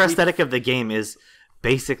entire aesthetic of the game is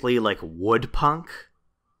basically like wood punk.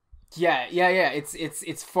 Yeah.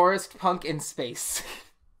 It's forest punk in space.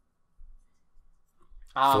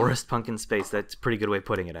 Forest punk in space. That's a pretty good way of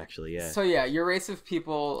putting it, actually. Yeah. So yeah, your race of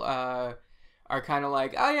people are kind of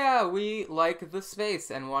like, oh yeah, we like the space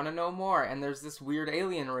and want to know more. And there's this weird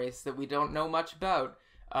alien race that we don't know much about.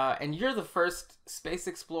 And you're the first space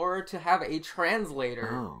explorer to have a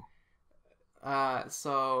translator. Oh.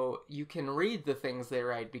 So you can read the things they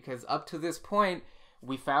write, because up to this point,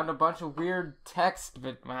 we found a bunch of weird text,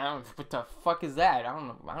 but what the fuck is that? I don't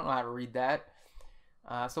know how to read that.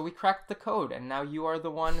 So we cracked the code, and now you are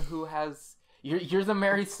the one who has... You're the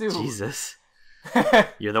Mary Sue. Jesus.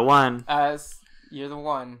 You're the one. You're the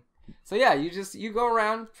one. So yeah, you go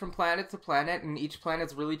around from planet to planet, and each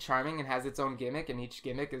planet's really charming and has its own gimmick, and each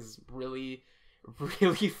gimmick is really,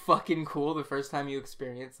 really fucking cool the first time you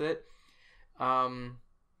experience it.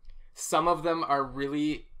 Some of them are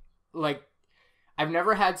really, like, I've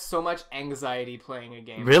never had so much anxiety playing a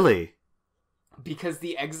game. Really? Because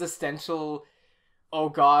the existential, oh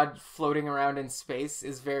god, floating around in space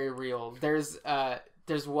is very real. There's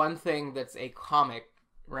one thing that's a comic,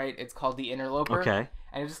 right? It's called The Interloper. Okay.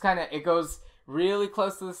 And it just kind of, it goes really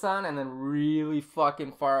close to the sun and then really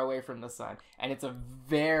fucking far away from the sun. And it's a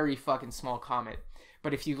very fucking small comet.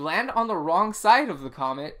 But if you land on the wrong side of the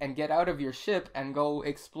comet and get out of your ship and go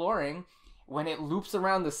exploring, when it loops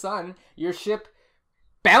around the sun, your ship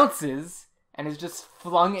bounces and is just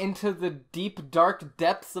flung into the deep, dark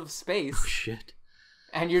depths of space. Oh, shit.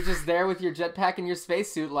 And you're just there with your jetpack and your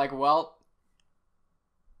spacesuit like, well,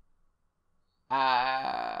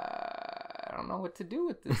 I don't know what to do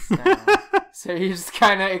with this now. So you're just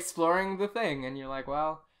kind of exploring the thing, and you're like,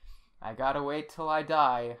 well, I gotta wait till I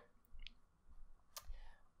die.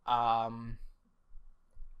 God.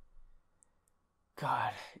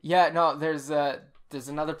 Yeah, no, there's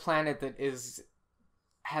another planet that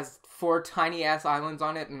has 4 tiny ass islands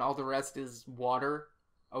on it, and all the rest is water,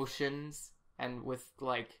 oceans, and with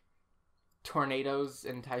like tornadoes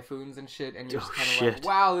and typhoons and shit, and you're just kind of like,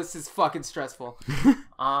 wow, this is fucking stressful.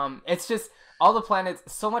 It's just all the planets,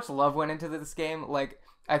 so much love went into this game. Like,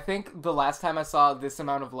 I think the last time I saw this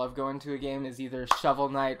amount of love go into a game is either Shovel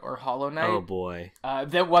Knight or Hollow Knight. Oh boy.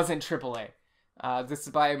 That wasn't AAA. This is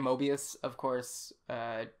by Mobius, of course.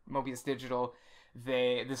 Mobius Digital.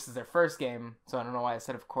 This is their first game, so I don't know why I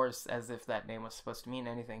said of course as if that name was supposed to mean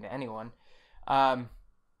anything to anyone.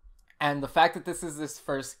 And the fact that this is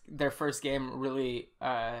their first game really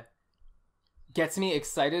gets me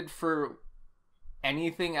excited for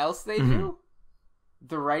anything else they do.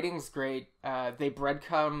 The writing's great. They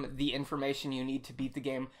breadcrumb the information you need to beat the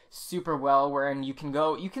game super well, wherein you can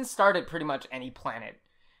start at pretty much any planet.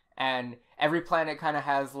 And every planet kind of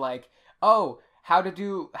has like, oh, how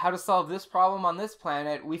to solve this problem on this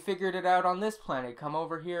planet. We figured it out on this planet. Come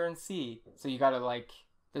over here and see. So you gotta like,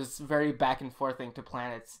 there's very back and forth thing to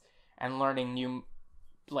planets and learning new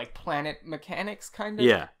like planet mechanics kind of.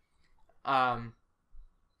 Yeah.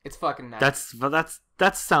 It's fucking nice.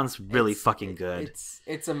 That sounds really fucking good.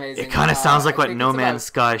 It's amazing. It kind of sounds like what No Man's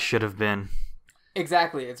Sky should have been.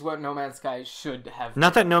 Exactly, it's what No Man's Sky should have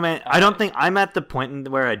Not that No Man... I don't think... I'm at the point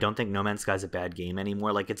where I don't think No Man's Sky is a bad game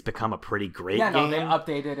anymore. Like, it's become a pretty great game. Yeah, no, they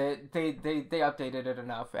updated it. They updated it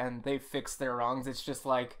enough, and they fixed their wrongs. It's just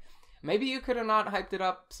like, maybe you could have not hyped it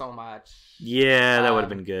up so much. Yeah, that would have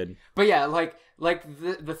been good. But yeah, like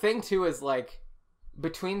the thing, too, is, like,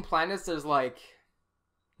 between planets, there's, like,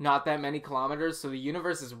 not that many kilometers, so the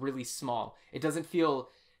universe is really small. It doesn't feel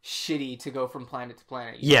shitty to go from planet to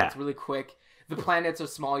planet. Yeah. It's really quick. The planets are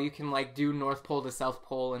small. You can like do North Pole to South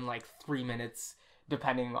Pole in like 3 minutes,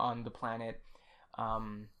 depending on the planet. Yeah,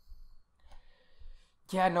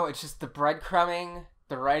 no, it's just the breadcrumbing,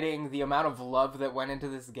 the writing, the amount of love that went into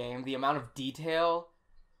this game, the amount of detail.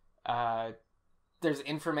 There's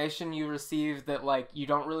information you receive that like you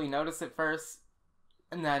don't really notice at first,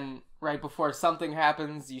 and then right before something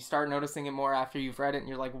happens, you start noticing it more after you've read it, and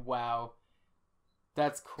you're like, wow,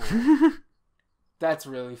 that's cool. That's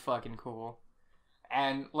really fucking cool.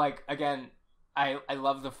 And, like, again, I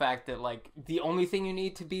love the fact that, like, the only thing you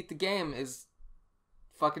need to beat the game is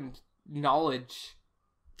fucking knowledge.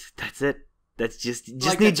 That's it. That's just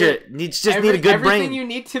like, need a good brain. Everything you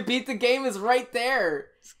need to beat the game is right there.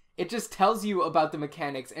 It just tells you about the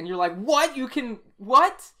mechanics, and you're like, what?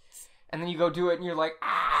 What? And then you go do it, and you're like,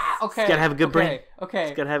 okay. You gotta have a good brain. Okay.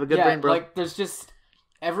 You gotta have a good brain, bro. Like, there's just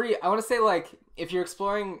I want to say, like, if you're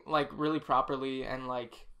exploring, like, really properly and,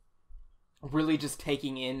 like, really just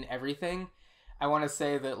taking in everything, I want to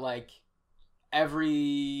say that, like, every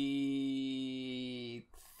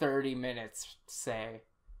 30 minutes, say,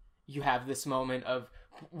 you have this moment of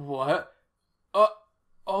what?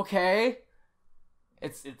 Okay.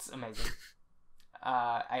 It's amazing.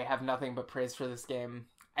 I have nothing but praise for this game.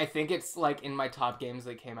 I think it's like in my top games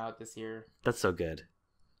that came out this year. That's so good.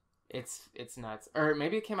 It's nuts. Or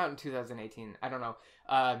maybe it came out in 2018. I don't know.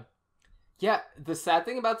 Yeah, the sad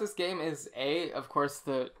thing about this game is of course,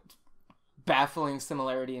 the baffling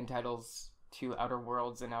similarity in titles to Outer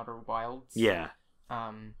Worlds and Outer Wilds. Yeah.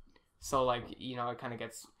 So like, you know, it kind of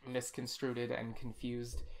gets misconstrued and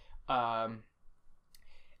confused.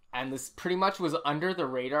 And this pretty much was under the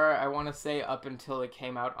radar, I want to say, up until it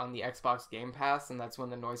came out on the Xbox Game Pass, and that's when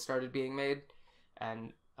the noise started being made.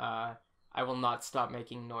 And I will not stop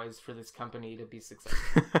making noise for this company to be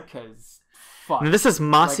successful, because fuck. Now, this is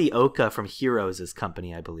Masi Oka from Heroes'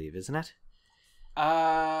 company, I believe, isn't it?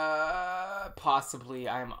 Possibly.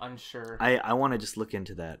 I'm unsure. I want to just look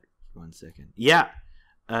into that for 1 second. Yeah,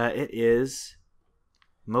 it is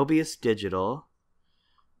Mobius Digital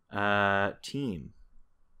team.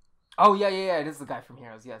 Oh, yeah, it is the guy from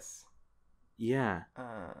Heroes, yes. Yeah.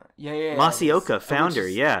 Yeah. Masioka, founder,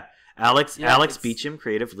 yeah. Alex Beecham,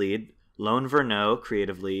 creative lead. Lone Verneau,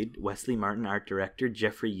 creative lead. Wesley Martin, art director.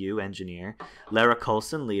 Jeffrey Yu, engineer. Lara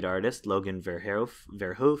Coulson, lead artist. Logan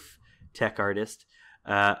Verhoof, tech artist.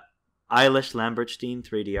 Eilish Lambertstein,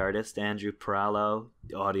 3D artist. Andrew Perallo,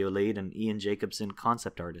 audio lead. And Ian Jacobson,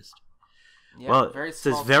 concept artist. Yeah, well, it's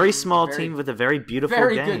a very small team with a very beautiful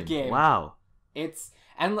very game. Good game. Wow.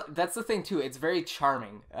 And that's the thing too. It's very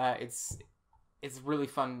charming. It's really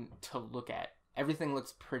fun to look at. Everything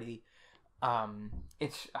looks pretty. You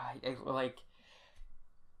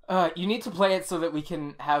need to play it so that we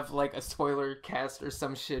can have like a spoiler cast or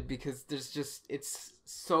some shit, because it's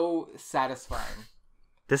so satisfying.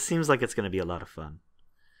 This seems like it's going to be a lot of fun.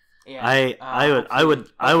 Yeah. I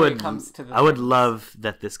would love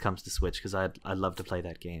that this comes to Switch, because I'd love to play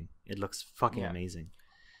that game. It looks fucking amazing.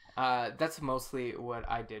 That's mostly what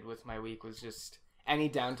I did with my week, was just any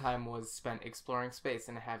downtime was spent exploring space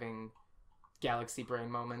and having galaxy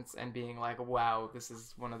brain moments and being like, wow, this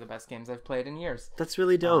is one of the best games I've played in years. That's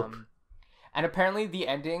really dope. And apparently the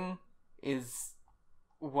ending is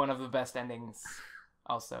one of the best endings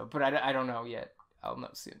also, but I don't know yet. I'll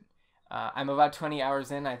know soon. I'm about 20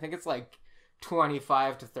 hours in. I think it's like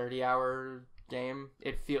 25 to 30 hour game.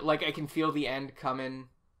 It feel like I can feel the end coming,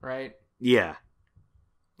 right? Yeah.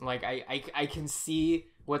 Like I can see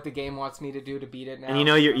what the game wants me to do to beat it now. And you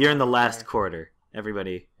know you're in the last quarter.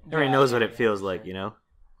 Everybody knows what it feels like, you know?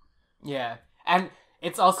 Yeah. And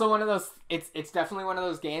it's also one of those it's definitely one of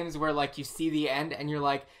those games where like you see the end and you're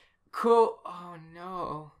like, cool, oh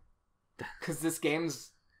no. Cuz this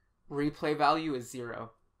game's replay value is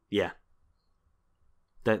 0. Yeah.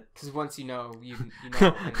 Cuz once you know, you know,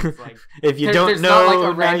 and it's like if you don't know, not like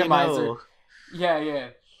a randomizer. You know.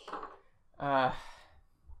 Yeah.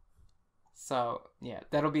 So yeah,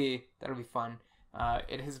 that'll be fun.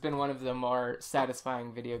 It has been one of the more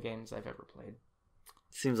satisfying video games I've ever played.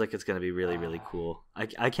 Seems like it's gonna be really, really cool.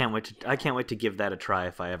 I can't wait to give that a try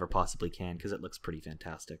if I ever possibly can, because it looks pretty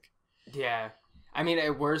fantastic. Yeah, I mean,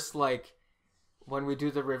 at worst, like when we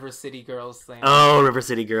do the River City Girls thing. Oh, River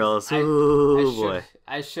City Girls! Boy,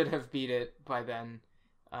 I should have beat it by then.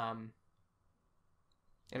 I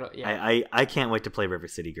can't wait to play River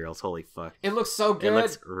City Girls. Holy fuck. It looks so good. It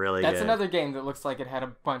looks really good. That's another game that looks like it had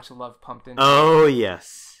a bunch of love pumped into it. Oh,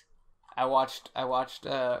 yes. I watched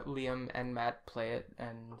Liam and Matt play it,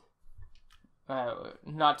 and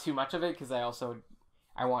not too much of it, because I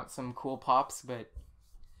want some cool pops, but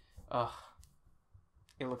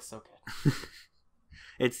it looks so good.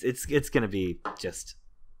 it's gonna be just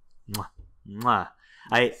mwah.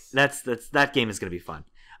 That game is gonna be fun.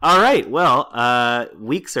 All right, well,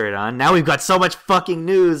 weeks are on. Now we've got so much fucking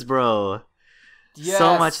news, bro. Yes,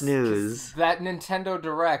 so much news. That Nintendo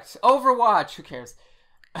Direct, Overwatch. Who cares?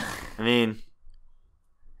 I mean,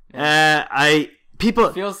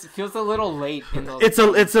 people feels a little late in the. It's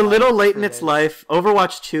a little late in its life.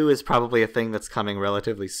 Overwatch 2 is probably a thing that's coming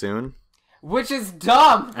relatively soon. Which is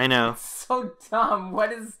dumb. I know. It's so dumb.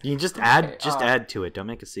 What is? You can just add to it. Don't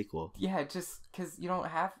make a sequel. Yeah, just because you don't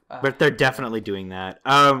have. But they're definitely doing that.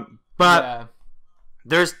 But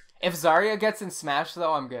there's. If Zarya gets in Smash,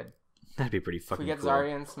 though, I'm good. That'd be pretty fucking cool. If we get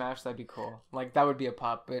Zarya in Smash, that'd be cool. Like, that would be a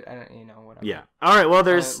pop, but I don't, whatever. Yeah. All right. Well,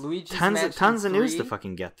 there's Luigi's tons of news 3. to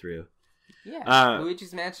fucking get through. Yeah.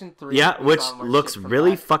 Luigi's Mansion 3. Yeah, which looks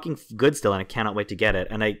really fucking good still, and I cannot wait to get it.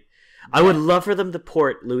 And I would love for them to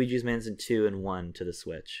port Luigi's Mansion 2 and 1 to the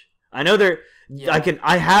Switch. I know they're. Yeah.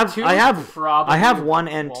 I have 1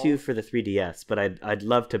 and 2 for the 3DS, but I'd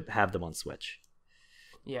love to have them on Switch.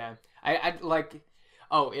 Yeah, I'd like.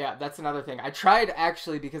 Oh, yeah, that's another thing. I tried,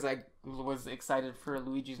 actually, because I was excited for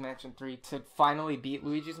Luigi's Mansion 3 to finally beat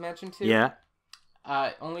Luigi's Mansion 2. Yeah.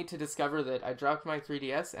 Only to discover that I dropped my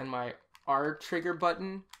 3DS and my R trigger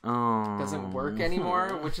button doesn't work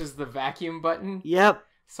anymore, which is the vacuum button. Yep.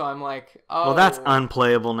 So I'm like, oh. Well, that's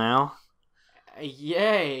unplayable now.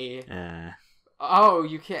 Yay. Oh,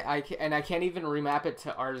 you can't. I can't even remap it to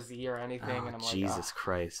RZ or anything. And I'm like, Jesus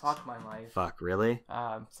Christ. Fuck my life. Fuck, really?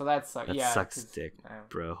 So that's that sucks dick,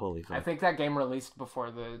 bro. Holy fuck. I think that game released before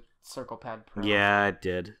the Circle Pad Pro. Yeah, it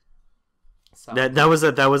did. So, that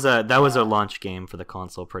was a launch game for the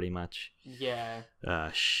console, pretty much. Yeah.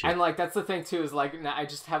 Shit. And like that's the thing too is like I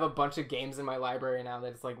just have a bunch of games in my library now that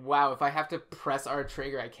it's like, wow, if I have to press R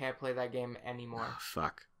trigger, I can't play that game anymore. Oh,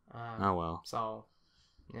 fuck. Oh well. So.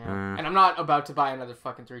 Yeah. And I'm not about to buy another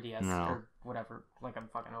fucking 3DS or whatever. Like, I'm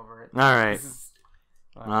fucking over it. Alright.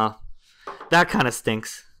 Well, that kind of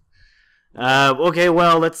stinks. Okay,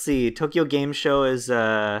 well, let's see. Tokyo Game Show is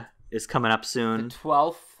coming up soon. The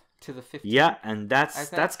 12th to the 15th. Yeah, and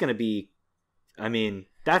that's going to be... I mean,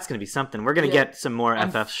 that's going to be something. We're going to get some more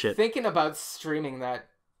FF shit. Thinking about streaming that.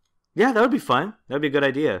 Yeah, that would be fun. That would be a good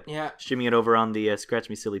idea. Yeah. Streaming it over on the Scratch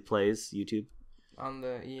Me Silly Plays YouTube. On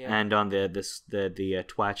the and on the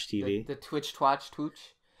Twitch TV, the Twitch.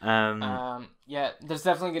 Yeah, there's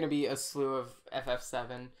definitely gonna be a slew of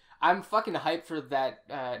FF7. I'm fucking hyped for that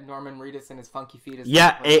Norman Reedus and his funky feet.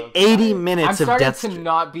 80 minutes of Death.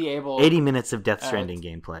 80 minutes of Death Stranding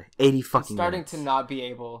gameplay. 80 fucking. I'm starting minutes. to not be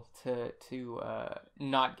able to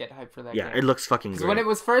not get hyped for that. Yeah, game. It looks fucking great. When it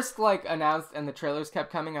was first like announced and the trailers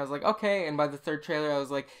kept coming, I was like, okay. And by the third trailer, I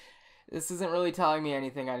was like, this isn't really telling me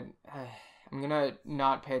anything. I'm gonna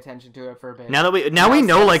not pay attention to it for a bit. Now we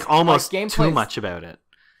know like almost too much about it.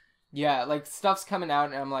 Yeah, like stuff's coming out,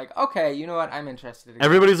 and I'm like, okay, you know what? I'm interested. Again.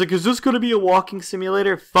 Everybody's like, is this gonna be a walking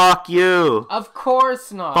simulator? Fuck you. Of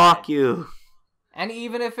course not. Fuck you. And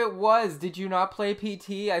even if it was, did you not play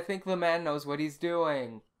PT? I think the man knows what he's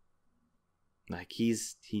doing. Like he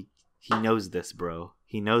knows this, bro.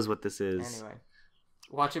 He knows what this is. Anyway,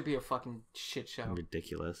 watch it be a fucking shit show.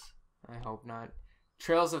 Ridiculous. I hope not.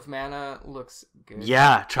 Trails of Mana looks good.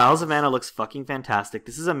 Yeah, Trials of Mana looks fucking fantastic.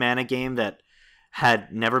 This is a Mana game that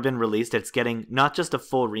had never been released. It's getting not just a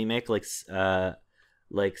full remake like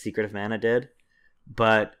Secret of Mana did,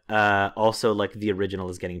 but also like the original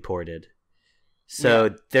is getting ported.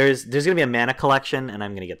 So there's gonna be a Mana collection, and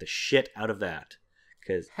I'm gonna get the shit out of that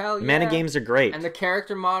because Mana games are great. And the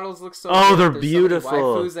character models look so. Oh, good. they're There's beautiful.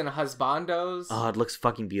 So many waifus and husbandos. Oh, it looks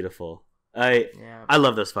fucking beautiful. I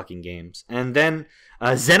love those fucking games. And then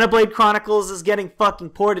Xenoblade Chronicles is getting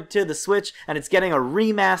fucking ported to the Switch, and it's getting a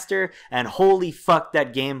remaster, and holy fuck,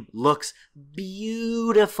 that game looks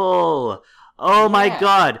beautiful. Oh my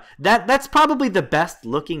god. That's probably the best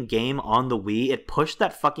looking game on the Wii. It pushed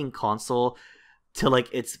that fucking console to like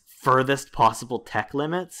its furthest possible tech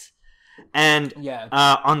limits. And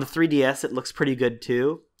on the 3DS it looks pretty good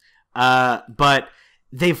too. But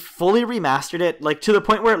they've fully remastered it, like to the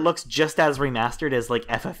point where it looks just as remastered as like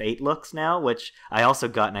FF8 looks now, which I also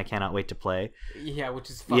got and I cannot wait to play. Yeah, which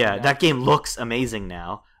is fucking that game looks amazing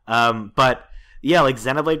now. But yeah, like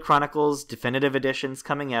Xenoblade Chronicles Definitive Edition's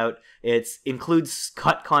coming out. It includes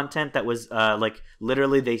cut content that was like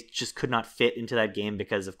literally they just could not fit into that game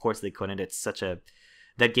because of course they couldn't.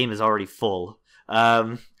 That game is already full.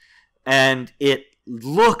 And it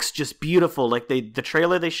looks just beautiful. Like the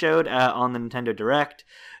trailer they showed on the Nintendo Direct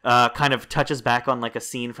kind of touches back on like a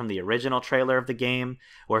scene from the original trailer of the game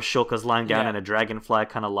where Shulka's lying down and a dragonfly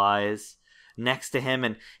kind of lies next to him,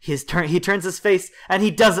 and he turns his face and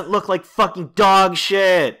he doesn't look like fucking dog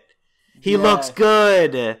shit. He looks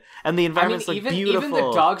good, and the environment's beautiful.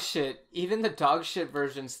 Even the dog shit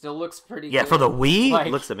version still looks pretty good. Yeah, for the Wii,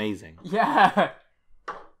 it looks amazing. Yeah.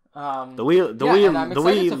 The Wii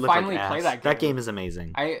to finally play that game. That game is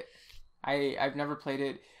amazing. I've never played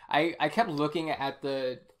it. I kept looking at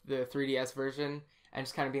the 3DS version and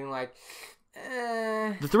just kind of being like,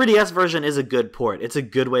 The 3DS version is a good port. It's a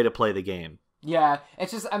good way to play the game. Yeah,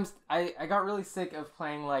 it's just I got really sick of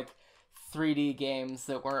playing like 3D games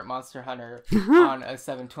that weren't Monster Hunter on a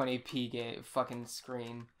 720p fucking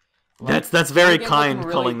screen. Like, that's very kind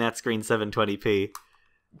calling that screen 720p.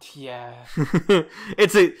 Yeah. The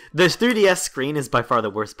 3DS screen is by far the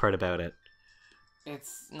worst part about it.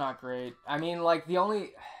 It's not great. I mean, like the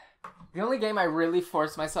only game I really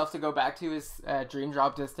forced myself to go back to is Dream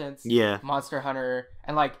Drop Distance. Yeah. Monster Hunter,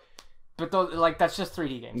 and but those, that's just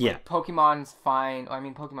 3D games. Yeah. Like, Pokemon's fine. I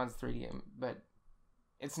mean, Pokemon's a 3D game, but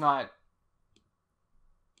it's not.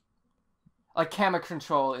 Like, camera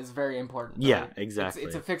control is very important. Yeah, right? exactly.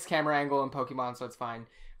 It's a fixed camera angle in Pokemon, so it's fine.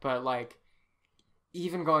 But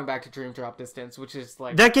even going back to Dream Drop Distance, which is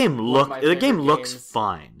like that game looks games.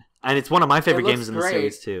 fine, and it's one of my favorite It looks games in the great.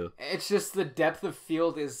 series too. It's just the depth of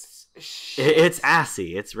field is shit. It's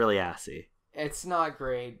assy. It's really assy. It's not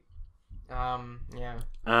great.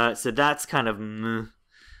 Yeah. So that's kind of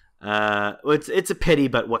it's a pity,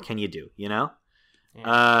 but what can you do? You know.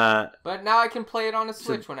 Yeah. But now I can play it on a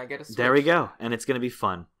Switch when I get a Switch. There we go, and it's gonna be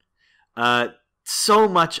fun. So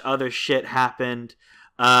much other shit happened.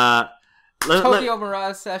 Tokyo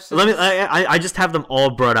Mirage Sessions. I just have them all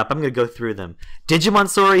brought up. I'm gonna go through them. Digimon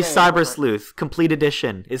Story Cyber Sleuth Complete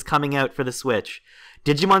Edition is coming out for the Switch.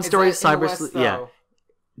 Digimon Story Cyber Sleuth, yeah.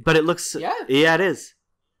 But it looks, yeah, it is.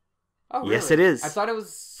 Oh, really? Yes, it is. I thought it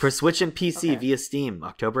was for Switch and PC via Steam,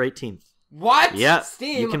 October 18th. What? Yeah,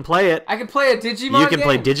 Steam. You can play it. I can play a Digimon. You can game?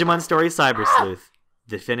 play Digimon Story Cyber Sleuth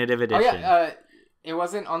Definitive Edition. Oh yeah. It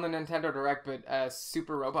wasn't on the Nintendo Direct, but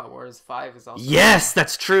Super Robot Wars 5 is also. Yes,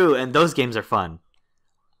 that's true, and those games are fun.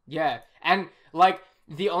 Yeah, and like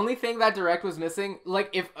the only thing that Direct was missing, like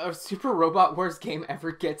if a Super Robot Wars game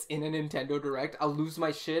ever gets in a Nintendo Direct, I'll lose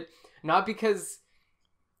my shit. Not because,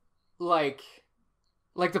 like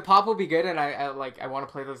the pop will be good, and I want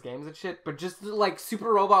to play those games and shit, but just like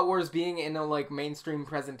Super Robot Wars being in a like mainstream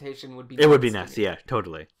presentation would be. It would be nice, yeah,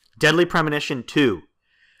 totally. Deadly Premonition 2.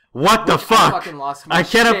 What the fuck? I fucking lost my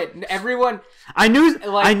shit. Everyone. I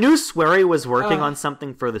knew Swery was working on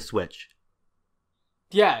something for the Switch.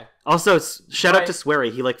 Yeah. Also, shout out to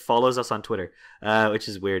Swery. He like follows us on Twitter, which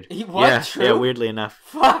is weird. True? Yeah, weirdly enough.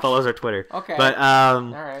 Fuck. Follows our Twitter. Okay. But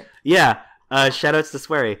all right. Yeah. Shout outs to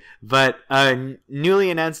Swery. But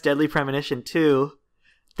newly announced Deadly Premonition 2.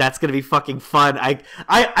 That's gonna be fucking fun.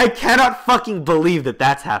 I cannot fucking believe that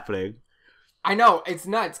that's happening. I know, it's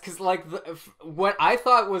nuts, because, like, what I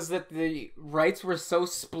thought was that the rights were so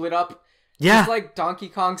split up. Yeah. Just like Donkey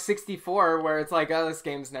Kong 64, where it's like, oh, this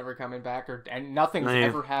game's never coming back, and nothing's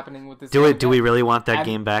ever happening with this game. Do we really want that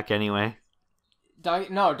game back anyway?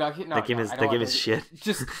 No. That game is shit.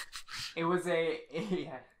 Just, it was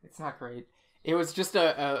yeah, it's not great. It was just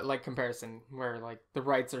a like, comparison, where, like, the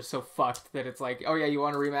rights are so fucked that it's like, oh yeah, you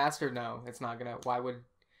want a remaster? No, it's not gonna, why would,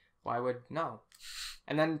 no.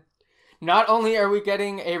 And then, not only are we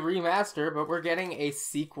getting a remaster, but we're getting a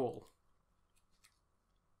sequel.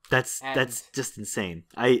 That's just insane.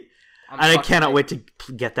 I cannot wait to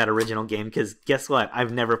get that original game, because guess what?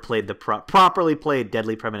 I've never played properly played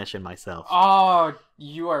Deadly Premonition myself. Oh,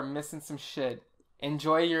 you are missing some shit.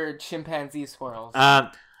 Enjoy your chimpanzee swirls.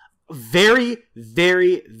 Very,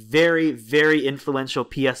 very, very, very influential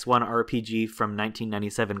PS1 RPG from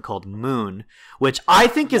 1997 called Moon, which I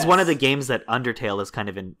think is one of the games that Undertale is kind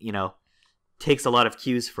of takes a lot of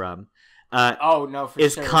cues from.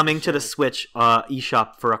 Is coming to the Switch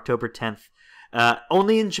eShop for October 10th.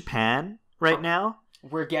 Only in Japan right now.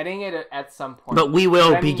 We're getting it at some point. But we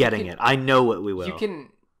will be getting it. I know what we will.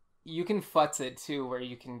 You can futz it too, where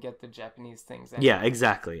you can get the Japanese things. Anyway. Yeah,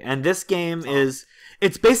 exactly. And this game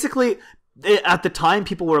it's basically, at the time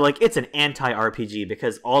people were like, it's an anti-RPG,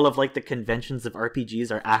 because all of like the conventions of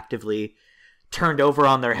RPGs are actively turned over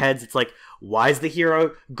on their heads. It's like, why is the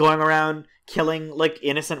hero going around killing like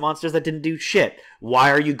innocent monsters that didn't do shit?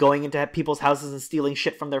 Why are you going into people's houses and stealing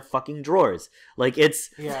shit from their fucking drawers? Like,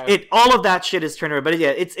 all of that shit is turned over. But yeah,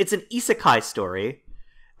 it's an isekai story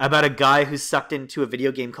about a guy who's sucked into a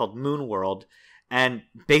video game called Moon World, and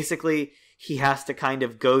basically he has to kind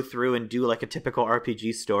of go through and do like a typical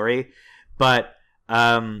RPG story, but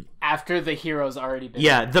after the hero's already been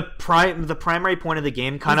there. The primary point of the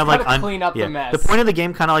game kind of like clean up the mess. The point of the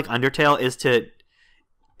game, kind of like Undertale,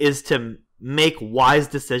 is to make wise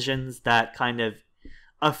decisions that kind of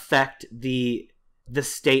affect the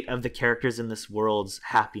state of the characters in this world's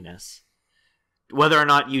happiness. Whether or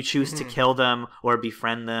not you choose to kill them or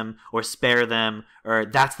befriend them or spare them, or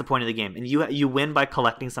that's the point of the game. And you win by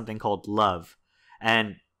collecting something called love,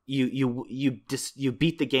 and you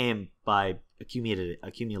beat the game by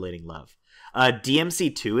accumulating love.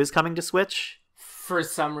 DMC 2 is coming to Switch for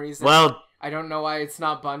some reason. Well, I don't know why it's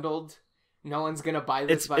not bundled. No one's gonna buy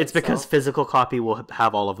this. It's because physical copy will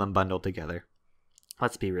have all of them bundled together.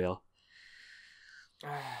 Let's be real.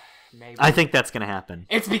 Maybe. I think that's gonna happen.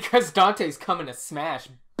 It's because Dante's coming to Smash,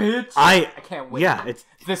 bitch. I can't wait. Yeah, it's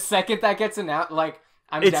the second that gets announced. Like,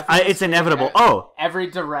 it's inevitable. Every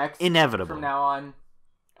direct inevitable from now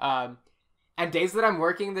on. And days that I'm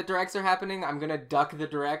working, the directs are happening. I'm gonna duck the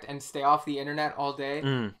direct and stay off the internet all day,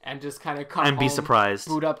 and just kind of come and home, be surprised.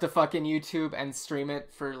 Boot up the fucking YouTube and stream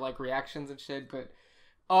it for like reactions and shit. But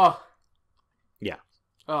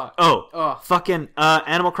fucking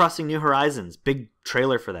Animal Crossing New Horizons, big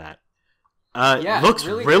trailer for that. Looks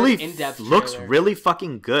really in-depth looks trailer. really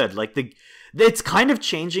fucking good. Like it's kind of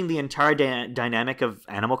changing the entire dynamic of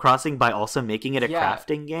Animal Crossing by also making it a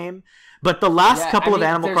crafting game. But the last couple of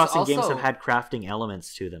Animal Crossing games have had crafting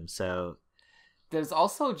elements to them, so... There's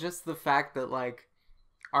also just the fact that, like,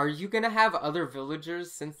 are you going to have other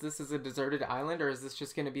villagers since this is a deserted island, or is this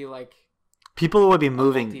just going to be, like... People would be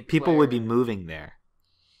moving there.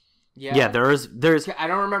 Yeah, there's I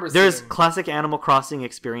don't remember there's seeing... classic Animal Crossing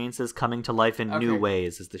experiences coming to life in new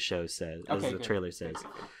ways, as the show says, as the trailer says. Good.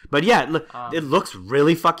 But yeah, it looks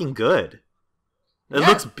really fucking good.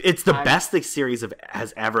 It's the best the series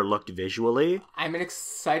has ever looked visually. I'm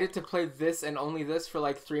excited to play this and only this for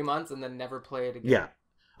like 3 months and then never play it again. Yeah.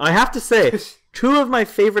 I have to say, 2 of my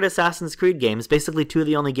favorite Assassin's Creed games, basically 2 of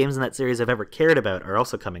the only games in that series I've ever cared about, are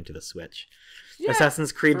also coming to the Switch. Yeah,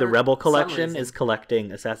 Assassin's Creed The Rebel Collection is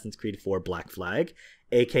collecting Assassin's Creed 4 Black Flag,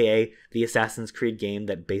 aka the Assassin's Creed game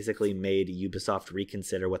that basically made Ubisoft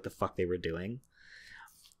reconsider what the fuck they were doing.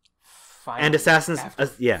 Finally,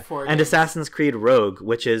 and Assassin's Creed Rogue,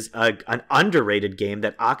 which is an underrated game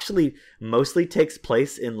that actually mostly takes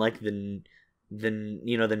place in like the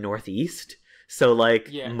Northeast. So like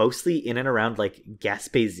mostly in and around like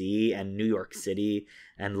Gaspésie and New York City,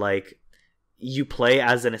 and like you play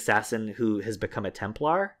as an assassin who has become a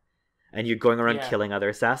Templar, and you're going around killing other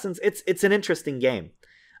assassins. It's an interesting game.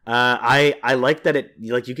 I like that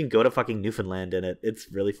you can go to fucking Newfoundland in it.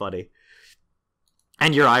 It's really funny.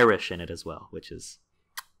 And you're Irish in it as well, which is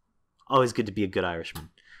always good to be a good Irishman.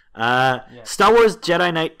 Star Wars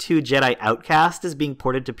Jedi Knight 2 Jedi Outcast is being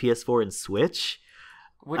ported to PS4 and Switch.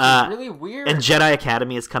 Which is really weird. And Jedi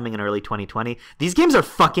Academy is coming in early 2020. These games are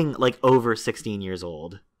fucking like over 16 years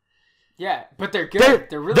old. Yeah, but they're good.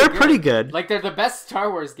 They're pretty good. Like they're the best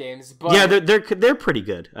Star Wars games. But yeah, they're pretty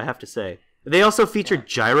good, I have to say. They also feature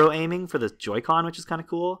gyro aiming for the Joy-Con, which is kind of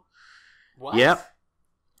cool. What? Yep.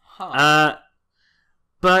 Huh.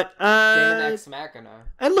 But Game Ex Machina.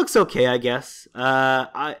 It looks okay, I guess. I'm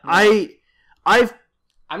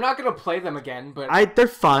not gonna play them again, but they're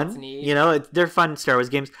fun. You know, they're fun Star Wars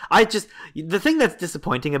games. The thing that's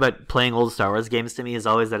disappointing about playing old Star Wars games to me is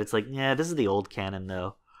always that it's like, yeah, this is the old canon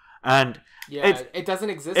though, and it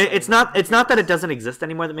doesn't exist. It's not that it doesn't exist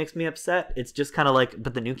anymore that makes me upset. It's just kind of like,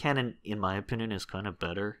 but the new canon, in my opinion, is kind of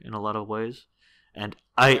better in a lot of ways. And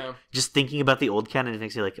just thinking about the old canon, it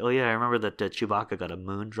makes you like, oh yeah, I remember that Chewbacca got a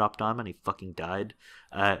moon dropped on him and he fucking died.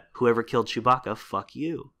 Whoever killed Chewbacca, fuck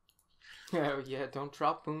you. Yeah, don't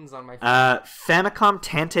drop moons on my face. Famicom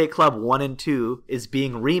Tantei Club 1 and 2 is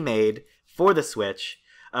being remade for the Switch.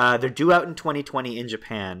 They're due out in 2020 in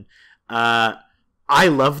Japan. I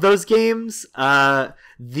love those games.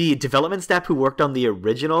 The development staff who worked on the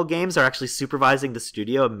original games are actually supervising the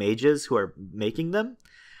studio of mages who are making them.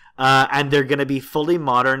 And they're going to be fully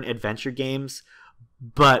modern adventure games,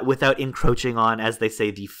 but without encroaching on, as they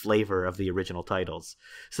say, the flavor of the original titles.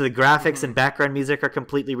 So the graphics and background music are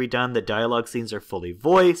completely redone. The dialogue scenes are fully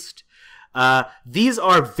voiced. These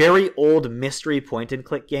are very old mystery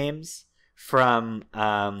point-and-click games from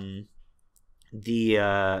the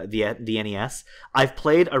NES. I've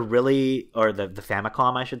played the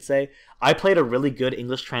Famicom, I should say. I played a really good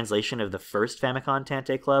English translation of the first Famicom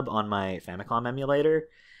Tantei Club on my Famicom emulator.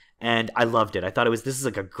 And I loved it. I thought this is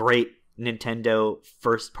like a great Nintendo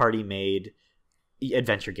first-party made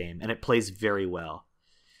adventure game, and it plays very well.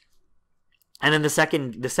 And then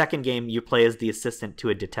the second game, you play as the assistant to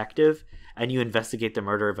a detective, and you investigate the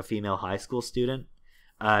murder of a female high school student.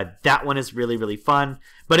 That one is really, really fun,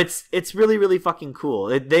 but it's really, really fucking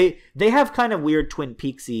cool. They have kind of weird Twin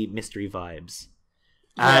Peaksy mystery vibes.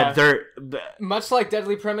 They're much like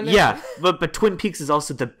Deadly Premonition. Yeah, but Twin Peaks is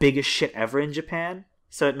also the biggest shit ever in Japan.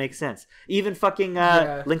 So it makes sense. Even fucking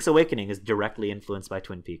Link's Awakening is directly influenced by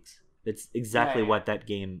Twin Peaks. It's exactly what that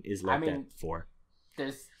game is looked at for.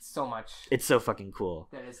 There's so much. It's so fucking cool.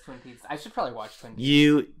 That is Twin Peaks. I should probably watch Twin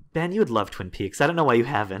Peaks. Ben, you would love Twin Peaks. I don't know why you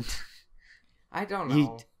haven't. I don't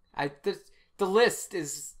know. The list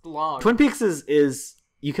is long. Twin Peaks is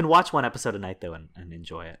you can watch one episode a night though and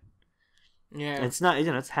enjoy it. Yeah. It's not,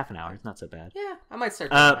 it's half an hour. It's not so bad. Yeah, I might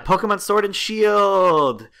start doing that. Pokemon Sword and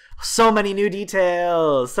Shield. So many new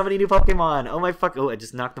details. So many new Pokemon. Oh my fuck. Oh, I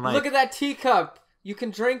just knocked the mic. Look at that teacup. You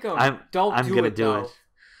can drink them. I'm gonna do it.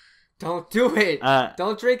 Don't do it.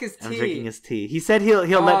 Don't drink his tea. I'm drinking his tea. He said he'll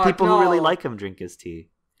let people who really like him drink his tea.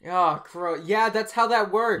 Oh, gross. Yeah, that's how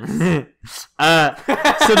that works. So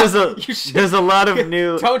there's a lot of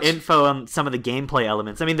new info on some of the gameplay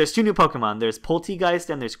elements. I mean, there's 2 new Pokemon. There's Poltegeist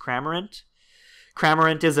and there's Cramorant.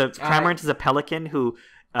 Cramorant is a pelican who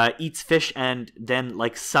eats fish and then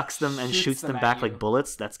like sucks them and shoots them back like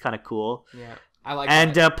bullets. That's kind of cool. Yeah, I like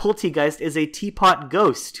that. And Poltegeist is a teapot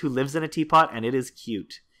ghost who lives in a teapot, and it is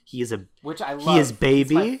cute. which I love. He is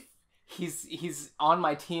baby. He's on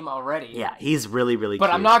my team already. Yeah, he's really, really But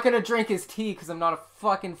cute. I'm not gonna drink his tea because I'm not a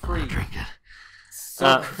fucking freak. Drink it.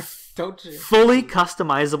 So don't drink. Fully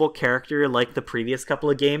customizable character like the previous couple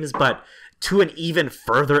of games, but to an even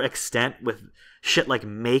further extent with shit like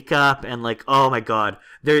makeup and like, oh my god,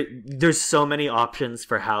 there's so many options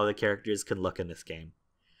for how the characters can look in this game.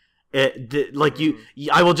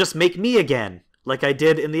 I will just make me again, like I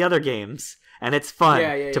did in the other games, and it's fun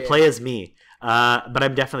to play as me. But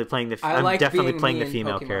I'm definitely playing the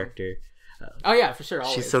female Pokemon. character. Oh yeah, for sure.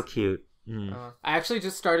 Always. She's so cute. I actually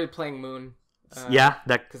just started playing Moon.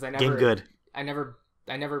 Because game good. I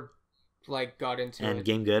never like got into and it.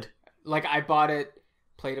 Game good. Like I bought it,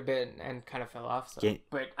 played a bit, and kind of fell off. So.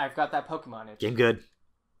 But I've got that Pokemon itch. Game good.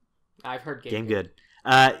 I've heard game good.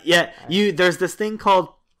 There's this thing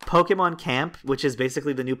called Pokemon Camp, which is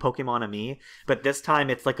basically the new Pokemon Ami, but this time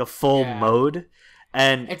it's like a full mode.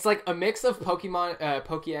 And it's like a mix of Pokemon,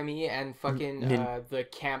 Poke-Ami and fucking the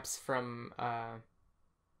camps from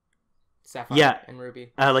Sapphire and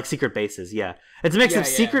Ruby. Like secret bases, yeah. It's a mix of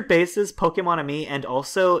secret bases, Pokemon Ami, and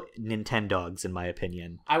also Nintendogs, in my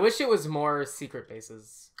opinion. I wish it was more secret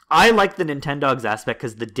bases. I like the Nintendogs aspect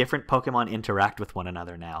because the different Pokemon interact with one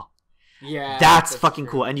another now. Yeah, that's fucking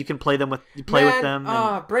cool, and you can play them with with them.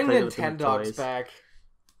 Bring Nintendogs back.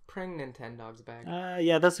 Bring Nintendogs back.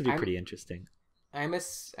 Yeah, those would be pretty interesting. I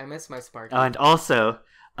miss my Sparky. And also,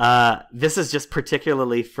 this is just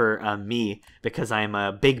particularly for me because I'm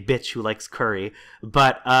a big bitch who likes curry.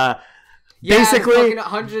 But basically,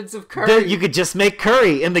 hundreds of curry. You could just make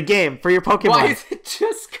curry in the game for your Pokemon. Why is it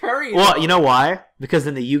just curry? Well, you know why? Because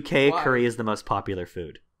in the UK, curry is the most popular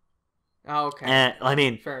food. Oh, okay. And, I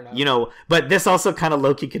mean, fair enough. but this also kind of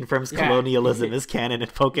low-key confirms colonialism is canon in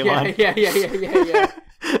Pokemon. Yeah.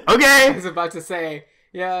 Okay. I was about to say,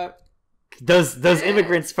 yeah. Those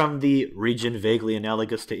immigrants from the region vaguely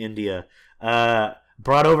analogous to India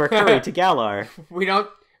brought over curry to Galar. We don't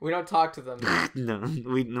talk to them. No,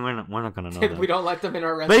 we're not gonna know them. We don't let them in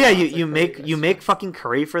our restaurant. But yeah, you make fucking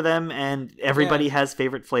curry for them, and everybody has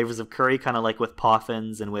favorite flavors of curry, kind of like with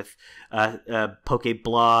Poffins and with Poke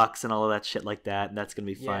Blocks and all of that shit like that. And that's gonna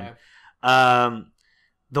be fun. Yeah.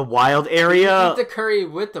 The wild area. You eat the curry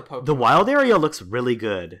with the Pokemon. The wild area looks really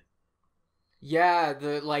good. Yeah,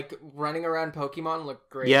 the running around Pokemon look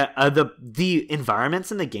great. Yeah, the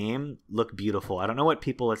environments in the game look beautiful. I don't know what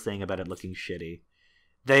people are saying about it looking shitty.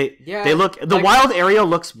 They look wild area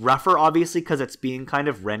looks rougher, obviously, because it's being kind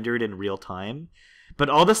of rendered in real time. But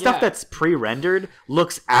all the stuff that's pre-rendered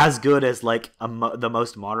looks as good as the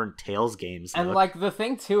most modern Tales games. And the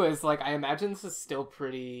thing too is I imagine this is still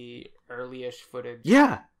pretty early-ish footage.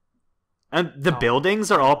 Yeah, and the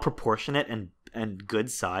buildings are all proportionate and good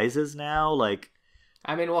sizes now.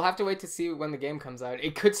 I mean, we'll have to wait to see when the game comes out.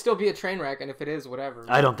 It could still be a train wreck, and if it is, whatever.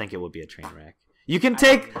 I don't think it will be a train wreck. You can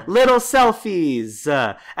take little selfies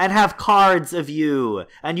and have cards of you,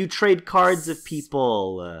 and you trade cards of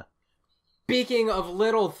people. Speaking of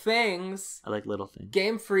little things, I like little things.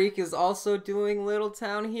 Game Freak is also doing Little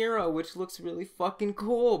Town Hero, which looks really fucking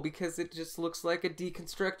cool because it just looks like a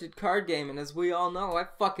deconstructed card game, and as we all know, I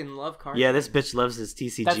fucking love card games. Yeah, this bitch loves his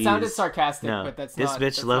TCGs. That sounded sarcastic, but that's this not.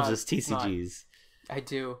 This bitch loves his Not. TCGs. I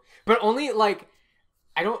do, but only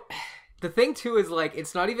I don't. The thing too is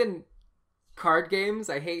it's not even card games.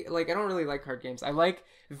 I hate I don't really like card games. I like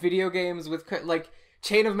video games with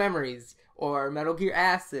Chain of Memories or Metal Gear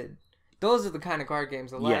Acid. Those are the kind of card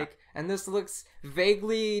games I like, and this looks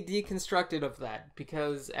vaguely deconstructed of that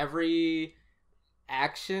because every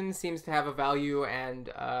action seems to have a value and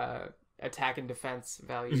attack and defense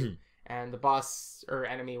value, and the boss or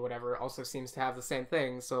enemy, whatever, also seems to have the same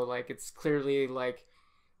thing. So it's clearly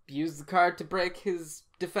use the card to break his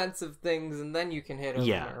defensive things, and then you can hit him.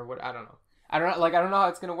 Yeah. Or what? I don't know. I don't know how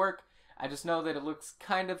it's gonna work. I just know that it looks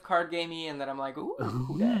kind of card gamey, and that I'm like,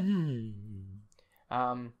 ooh, that.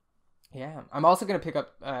 Yeah, I'm also gonna pick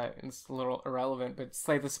up. It's a little irrelevant, but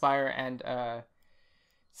Slay the Spire and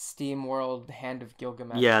Steam World Hand of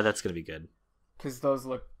Gilgamesh. Yeah, that's gonna be good. Because those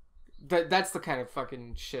look. That's the kind of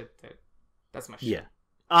fucking shit that's my shit.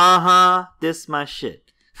 Yeah. This my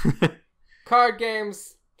shit. Card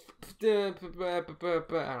games. I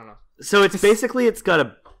don't know. So it's basically it's got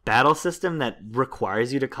a battle system that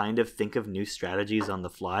requires you to kind of think of new strategies on the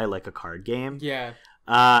fly, like a card game. Yeah.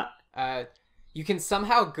 You can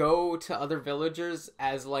somehow go to other villagers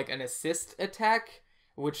as an assist attack,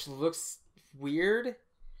 which looks weird.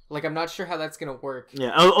 I'm not sure how that's gonna work.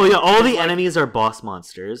 Yeah. Oh yeah. All the enemies are boss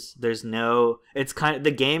monsters. There's no. It's kind of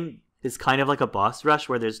the game is kind of like a boss rush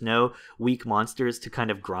where there's no weak monsters to kind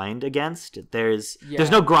of grind against. There's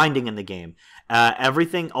no grinding in the game.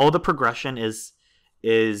 Everything, all the progression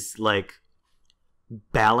is like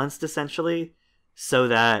balanced essentially, so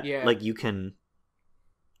that like you can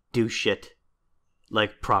do shit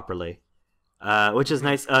like properly, which is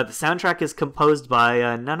nice. The soundtrack is composed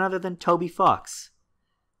by none other than Toby Fox.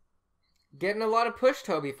 Getting a lot of push,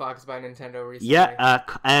 Toby Fox, by Nintendo recently. Yeah,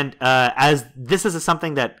 and as this is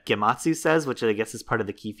something that Gematsu says, which I guess is part of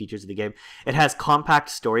the key features of the game, it has compact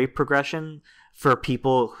story progression for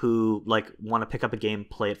people who like want to pick up a game,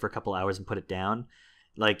 play it for a couple hours, and put it down,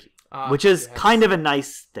 like, which is kind of a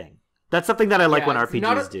nice thing. That's something that I like when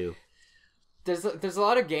RPGs do. There's a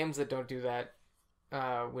lot of games that don't do that,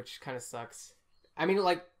 which kind of sucks. I mean,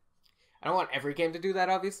 like, I don't want every game to do that,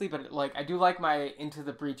 obviously, but like I do like my Into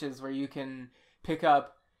the Breaches where you can pick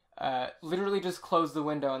up, literally just close the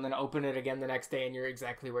window and then open it again the next day, and you're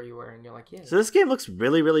exactly where you were, and you're like, yeah. So this game looks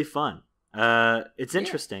really, really fun. It's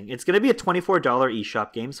interesting. It's going to be a $24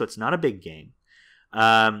 eShop game, so it's not a big game.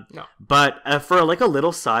 No. But for like a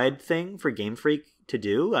little side thing for Game Freak to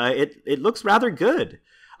do, it looks rather good.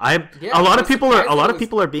 A lot of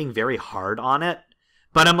people are being very hard on it,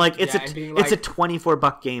 but I'm like, it's a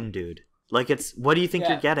 $24 game, dude. Like, it's, what do you think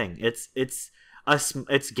you're getting?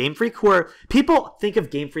 It's Game Freak, who are, people think of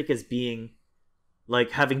Game Freak as being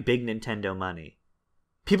like having big Nintendo money.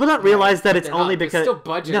 People don't realize that it's only because still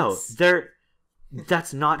budgets. No,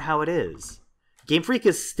 that's not how it is. Game Freak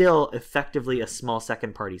is still effectively a small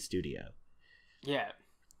second party studio. Yeah.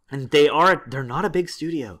 And they're not a big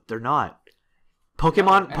studio. They're not.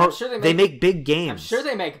 Pokemon, they make big games. I'm sure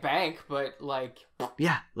they make bank, but like...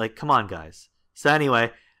 Yeah, like, come on, guys. So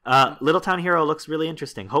anyway, Little Town Hero looks really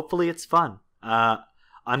interesting. Hopefully it's fun. I'm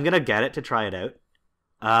going to get it to try it out.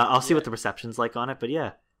 I'll see what the reception's like on it, but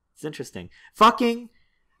yeah, it's interesting.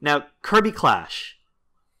 Now, Kirby Clash.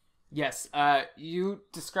 Yes, you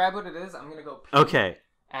describe what it is. I'm going to go pee, okay.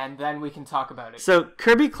 And then we can talk about it. So,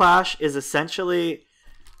 Kirby Clash is essentially...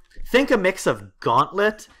 Think a mix of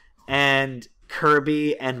Gauntlet and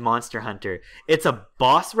Kirby and Monster Hunter. It's a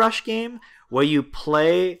boss rush game where you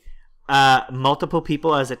play multiple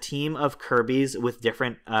people as a team of Kirbys with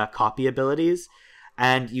different copy abilities,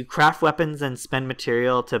 and you craft weapons and spend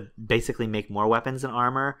material to basically make more weapons and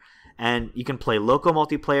armor. And you can play local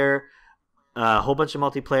multiplayer, a whole bunch of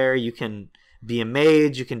multiplayer. You can be a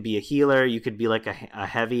mage, you can be a healer, you could be like a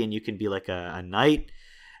heavy, and you can be like a knight.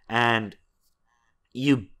 And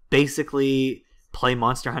you basically play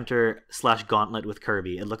Monster Hunter / Gauntlet with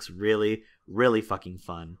Kirby. It looks really, really fucking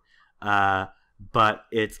fun. But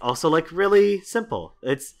it's also like really simple.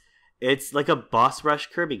 It's like a boss rush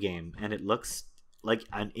Kirby game, and it looks like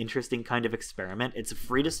an interesting kind of experiment. It's a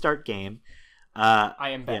free to start game. I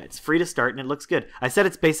am bad. Yeah, it's free to start and it looks good. I said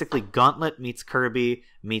it's basically Gauntlet meets Kirby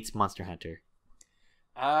meets Monster Hunter.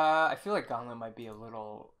 I feel like Gauntlet might be a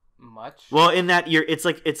little much. Well, in that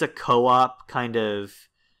it's a co-op kind of.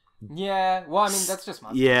 Yeah, well, I mean, that's just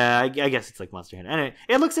Monster Hunter. Yeah, I guess it's like Monster Hunter. Anyway,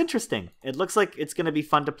 it looks interesting. It looks like it's going to be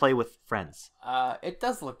fun to play with friends. It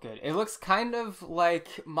does look good. It looks kind of like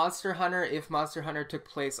Monster Hunter if Monster Hunter took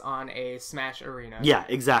place on a Smash arena. Yeah,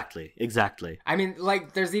 exactly. I mean,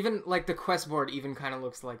 like, there's even, like, the quest board even kind of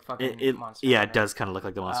looks like fucking Monster Hunter. Yeah, it does kind of look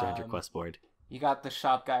like the Monster Hunter quest board. You got the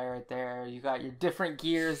shop guy right there. You got your different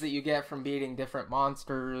gears that you get from beating different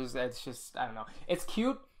monsters. It's just, I don't know. It's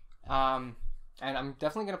cute. And I'm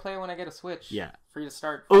definitely gonna play it when I get a Switch. Yeah, free to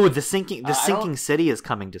start. Oh, the sinking city is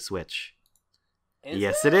coming to Switch.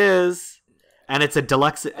 Yes, it is, and it's a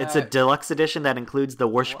deluxe. It's a deluxe edition that includes the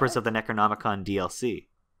Worshippers of the Necronomicon DLC.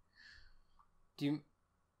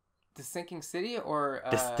 The Sinking City or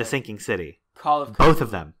the Sinking City? Call of Cthulhu. Both of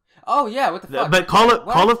them. Oh yeah, what the fuck? But Call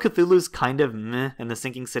of Cthulhu's kind of meh, and the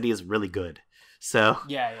Sinking City is really good. So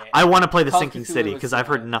yeah. I want to play the Sinking City because I've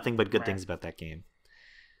heard nothing but good things about that game.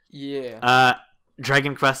 Yeah.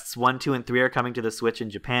 Dragon Quests 1, 2, and 3 are coming to the Switch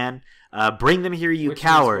in Japan. Bring them here, you Which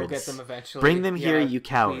cowards. We'll get them eventually. Bring them here, you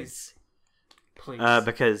cowards. Please.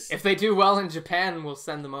 Because if they do well in Japan, we'll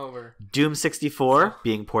send them over. Doom 64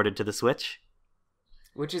 being ported to the Switch.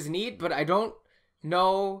 Which is neat, but I don't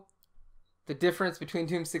know the difference between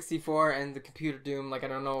Doom 64 and the computer Doom. Like, I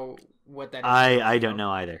don't know what that is. I don't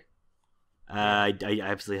know either. I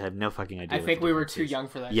absolutely have no fucking idea. I think we were too young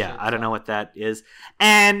for that. Yeah, I don't know what that is.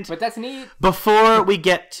 But that's neat. Before we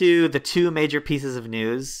get to the two major pieces of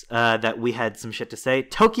news that we had some shit to say,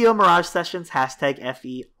 Tokyo Mirage Sessions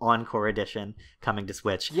 #FE Encore Edition coming to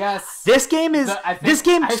Switch. Yes. This game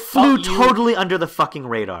flew totally under the fucking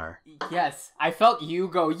radar. Yes. I felt you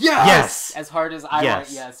go yes, as hard as I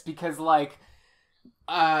went yes, because like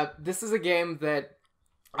this is a game that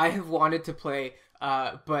I have wanted to play,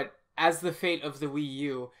 but as the fate of the Wii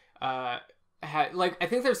U, like I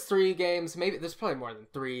think there's 3 games, maybe there's probably more than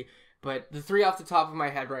 3, but the 3 off the top of my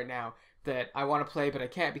head right now that I want to play, but I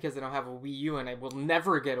can't because I don't have a Wii U, and I will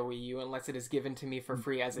never get a Wii U unless it is given to me for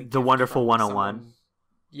free as a gift. The Wonderful 101.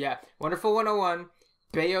 Yeah, Wonderful 101,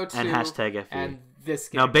 Bayo 2, and hashtag FE. and this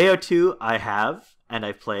game. Now, Bayo 2 I have, and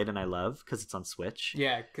I've played, and I love, because it's on Switch.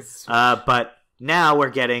 Yeah, because but now we're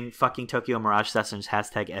getting fucking Tokyo Mirage Sessions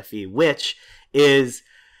hashtag FE, which is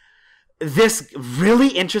this really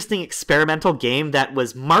interesting experimental game that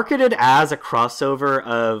was marketed as a crossover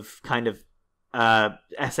of kind of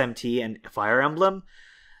SMT and Fire Emblem.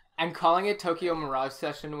 And calling it Tokyo Mirage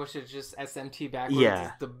Session, which is just SMT backwards,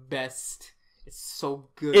 is the best. It's so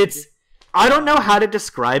good. I don't know how to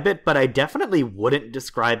describe it, but I definitely wouldn't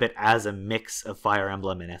describe it as a mix of Fire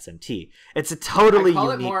Emblem and SMT. It's a totally unique game. I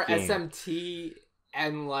call it more game. SMT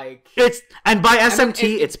and like... And by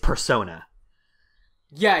SMT, it's Persona.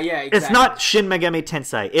 Yeah, exactly. It's not Shin Megami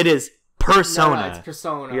Tensei. It is Persona. No, it's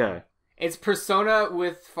Persona. Yeah. It's Persona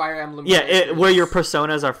with Fire Emblem characters. Where your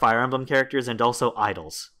personas are Fire Emblem characters and also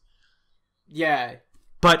idols. Yeah.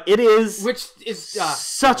 But it is... Which is...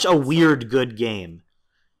 such a weird good game.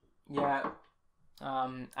 Yeah.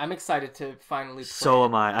 I'm excited to finally play So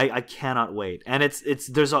am I. I cannot wait. And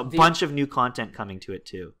there's a bunch of new content coming to it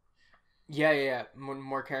too. Yeah.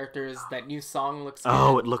 More characters. That new song looks good.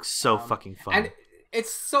 Oh, it looks so fucking fun. And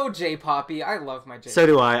it's so J-poppy. I love my J-pop. So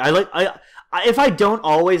do I. If I don't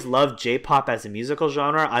always love J-pop as a musical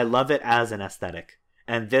genre, I love it as an aesthetic.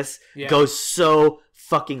 And this goes so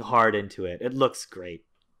fucking hard into it. It looks great.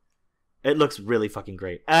 It looks really fucking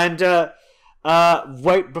great. And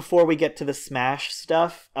right before we get to the Smash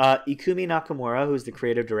stuff, Ikumi Nakamura, who's the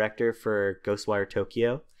creative director for Ghostwire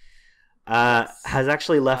Tokyo, has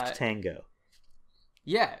actually left Tango.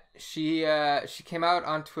 Yeah, she came out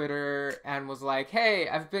on Twitter and was like, "Hey,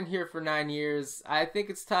 I've been here for 9 years. I think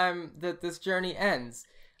it's time that this journey ends.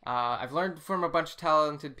 I've learned from a bunch of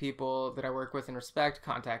talented people that I work with and respect.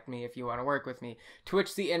 Contact me if you want to work with me." To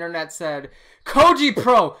which the internet said, Koji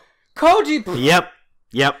Pro!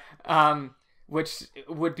 Yep. Which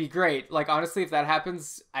would be great. Like, honestly, if that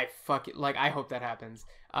happens, I hope that happens.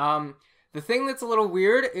 The thing that's a little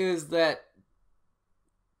weird is that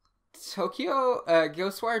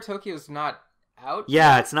Ghostwire Tokyo is not out.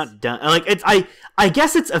 Yeah, it's not done. Like, I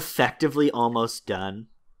guess it's effectively almost done.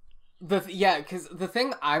 Because the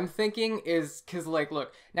thing I'm thinking is,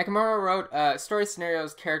 look, Nakamura wrote story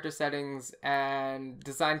scenarios, character settings, and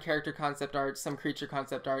design character concept art, some creature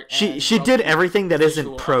concept art. She did everything that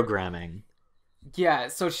isn't programming. Yeah,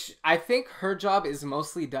 so I think her job is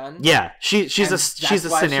mostly done. Yeah, she's a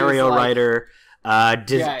scenario writer,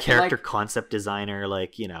 character concept designer,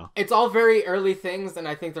 It's all very early things, and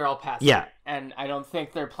I think they're all past. Yeah, and I don't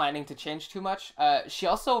think they're planning to change too much. She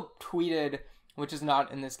also tweeted, which is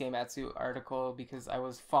not in this Game Atsu article because I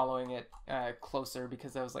was following it closer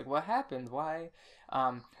because I was like, what happened? Why?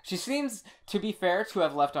 She seems, to be fair, to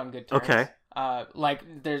have left on good terms. Okay.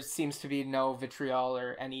 There seems to be no vitriol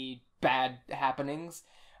or any bad happenings.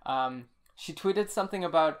 She tweeted something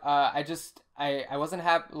about I wasn't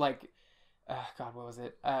happy, God, what was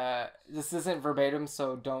it? This isn't verbatim,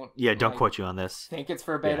 so don't quote you on this. Think it's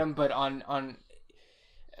verbatim, but on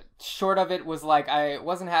short of it was like, I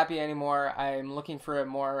wasn't happy anymore. I'm looking for a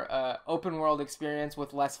more open world experience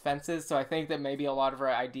with less fences. So I think that maybe a lot of our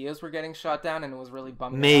ideas were getting shot down, and it was really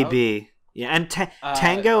bumming maybe out. Yeah, and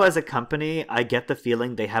Tango as a company, I get the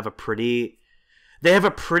feeling they have a pretty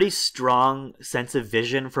strong sense of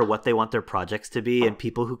vision for what they want their projects to be, and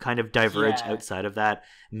people who kind of diverge outside of that,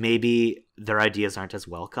 maybe their ideas aren't as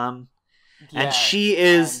welcome. Yeah, and she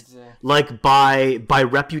is, by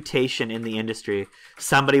reputation in the industry,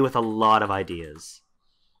 somebody with a lot of ideas.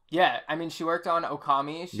 Yeah, I mean, she worked on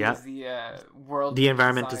Okami. She was the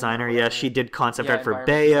environment designer. Yeah, she did concept art for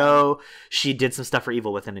Bayo. She did some stuff for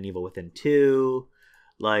Evil Within and Evil Within 2.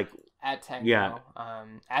 At Tango.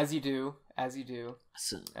 As you do.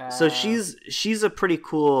 So she's a pretty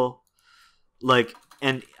cool,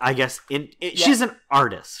 and I guess she's an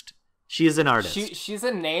artist. She is an artist. She's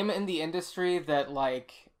a name in the industry that,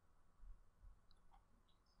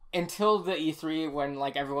 until the E3 when,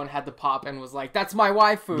 everyone had the pop and was like, that's my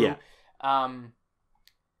waifu,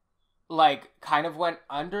 kind of went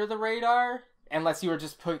under the radar, unless you were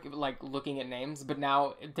just looking at names. But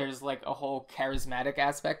now there's, a whole charismatic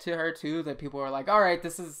aspect to her, too, that people are like, all right,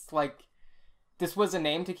 this is, this was a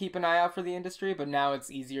name to keep an eye out for the industry, but now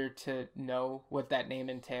it's easier to know what that name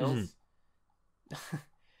entails.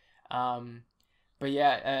 Mm-hmm. But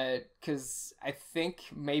yeah, because I think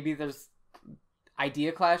maybe there's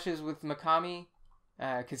idea clashes with Mikami,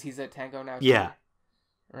 because he's at Tango now. Too, Yeah.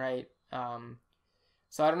 right.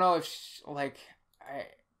 So I don't know if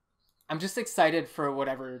I'm just excited for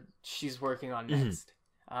whatever she's working on next.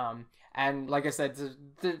 And like I said,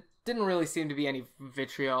 there didn't really seem to be any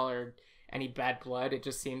vitriol or any bad blood. It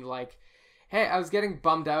just seemed like, hey, I was getting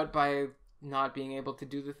bummed out by not being able to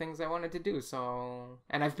do the things I wanted to do. So,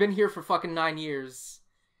 and I've been here for fucking 9 years.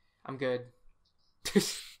 I'm good.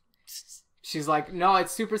 She's like, no,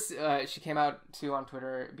 it's super. She came out too on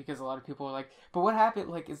Twitter because a lot of people were like, but what happened?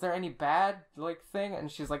 Like, is there any bad thing?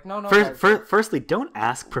 And she's like, no. Firstly, don't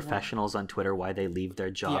ask professionals on Twitter why they leave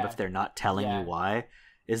their job if they're not telling you why.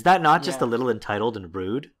 Is that not just a little entitled and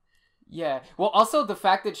rude? Yeah. Well, also the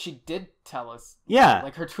fact that she did tell us. Yeah.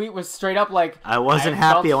 Like her tweet was straight up like, I wasn't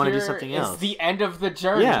happy. I want to do something else. It's the end of the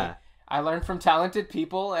journey. Yeah. I learned from talented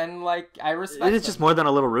people, and like I respect. It is just more than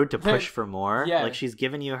a little rude to push for more. Yeah. Like she's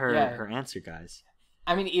giving you her answer, guys.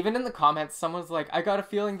 I mean, even in the comments, someone's like, "I got a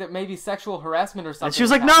feeling that maybe sexual harassment or something." And she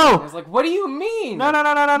was like, "No." I was like, "What do you mean? No.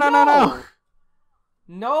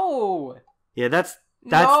 No. Yeah, that's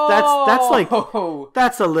like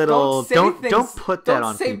that's a little. Don't put that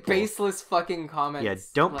on people. Don't say baseless fucking comments. Yeah,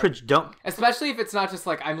 don't. Especially if it's not just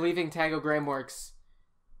like I'm leaving Tango Grameworks.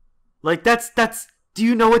 Like that's. Do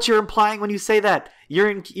you know what you're implying when you say that?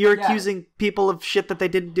 You're accusing people of shit that they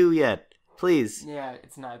didn't do yet. Please. Yeah,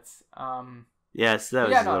 it's nuts. Yes, that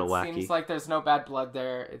was a little wacky. It seems like there's no bad blood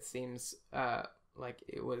there. It seems like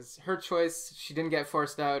it was her choice. She didn't get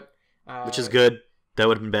forced out. Which is good. That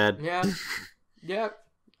would have been bad. Yeah. Yep.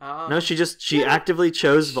 No, she actively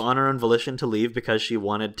chose on her own volition to leave because she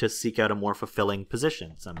wanted to seek out a more fulfilling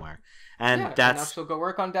position somewhere. And now she'll go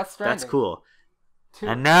work on Death Stranding. That's cool.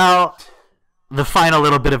 And now the final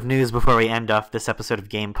little bit of news before we end off this episode of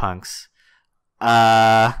GamePunx.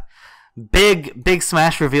 Big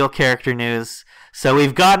Smash reveal character news. So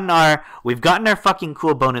we've gotten our fucking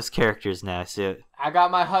cool bonus characters now. So I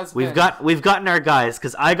got my husband. We've gotten our guys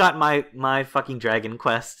because I got my fucking Dragon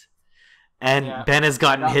Quest, and Ben has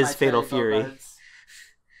gotten his Fatal Fury.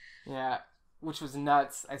 Yeah, which was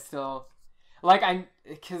nuts. I still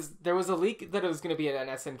because there was a leak that it was going to be an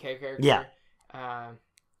SNK character. Yeah.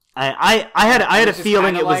 I had a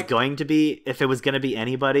feeling it was going to be, if it was going to be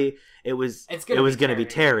anybody, it was going to be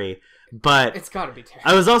Terry. But it's got to be Terry.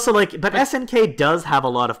 I was also like, but SNK does have a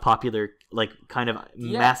lot of popular like kind of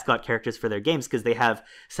mascot characters for their games because they have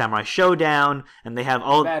Samurai Showdown and they have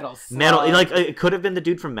all Metal Slug. Like it could have been the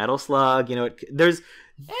dude from Metal Slug. You know, there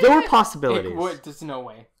were possibilities. There's no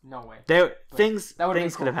way. Things cool.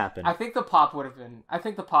 could have happened. I think the pop would have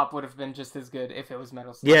been just as good if it was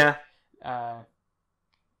Metal Slug. Yeah.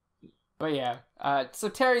 But yeah, so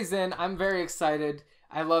Terry's in. I'm very excited.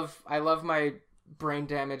 I love my brain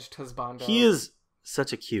damaged husbando. He is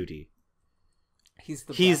such a cutie. He's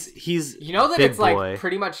the best. He's you know that big it's boy. like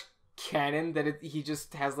pretty much canon that he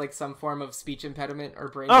just has like some form of speech impediment or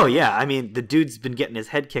brain. Oh damage. yeah, I mean the dude's been getting his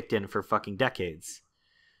head kicked in for fucking decades.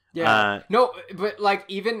 Yeah. No, but like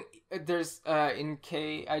even there's in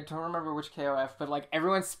I don't remember which KOF, but like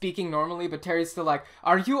everyone's speaking normally, but Terry's still like,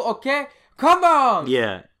 "Are you okay? Come on!"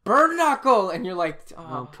 Yeah. Burn knuckle, and you're like,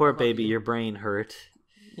 "Oh, poor baby, your brain hurt."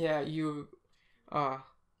 Yeah, you.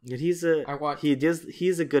 He's a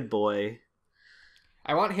good boy.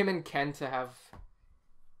 I want him and Ken to have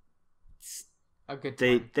a good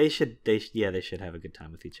time. They should have a good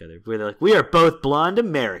time with each other. Where they're like, we are both blonde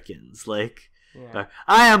Americans. Like,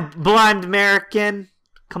 I am blonde American.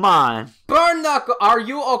 Come on. Burn knuckle. Are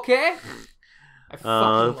you okay?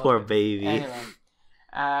 Oh, poor baby. Anyway.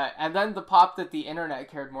 And then the pop that the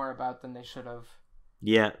internet cared more about than they should have.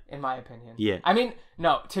 Yeah. In my opinion. Yeah. I mean,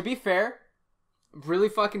 no, to be fair, really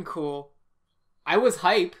fucking cool. I was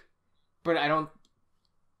hype, but I don't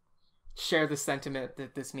share the sentiment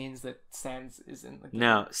that this means that Sans is in the game.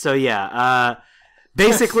 No. So yeah,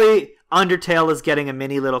 basically Undertale is getting a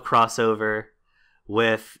mini little crossover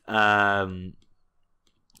with the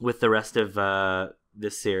rest of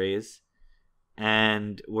this series.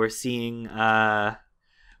 And we're seeing some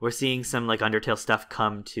like Undertale stuff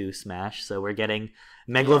come to Smash. So we're getting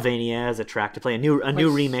Megalovania as a track to play, a new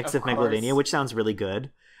remix of Megalovania, which sounds really good.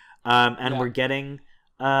 And we're getting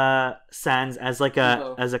Sans as like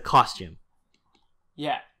a costume.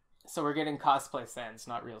 Yeah. So we're getting cosplay Sans,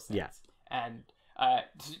 not real Sans. Yeah. And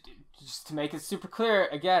just to make it super clear,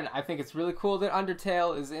 again, I think it's really cool that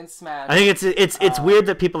Undertale is in Smash. I think it's weird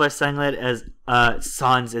that people are saying it as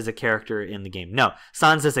Sans is a character in the game. No,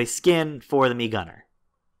 Sans is a skin for the Mii Gunner.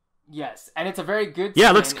 Yes, and it's a very good skin.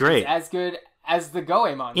 Yeah, it looks great. It's as good as the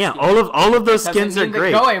Goemon Yeah, skin. all of those skins are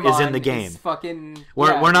great. Is in the game. Fucking,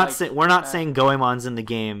 we're not saying Goemon's in the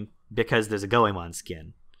game because there's a Goemon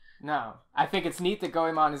skin. No. I think it's neat that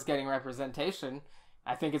Goemon is getting representation.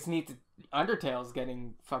 I think it's neat that Undertale's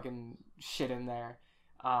getting fucking shit in there.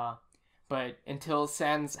 But until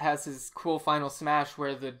Sans has his cool final smash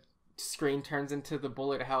where the screen turns into the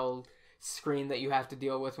bullet hell screen that you have to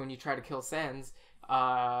deal with when you try to kill Sans,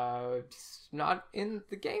 it's not in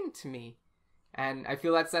the game to me. And I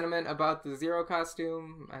feel that sentiment about the Zero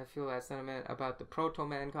costume. I feel that sentiment about the Proto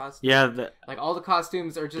Man costume. Yeah, like all the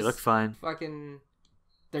costumes are just they look fine. Fucking,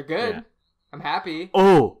 they're good. Yeah. I'm happy.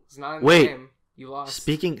 Oh, it's not in the game. You lost.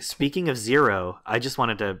 Speaking of Zero, I just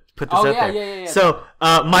wanted to put this out there. Yeah. So,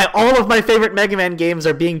 all of my favorite Mega Man games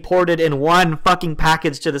are being ported in one fucking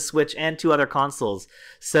package to the Switch and 2 other consoles.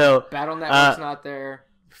 So, Battle Network's not there.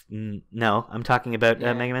 No, I'm talking about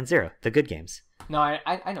Mega Man Zero, the good games. No,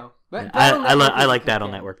 I know. But I like Battle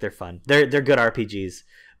Network. They're fun. They're good RPGs.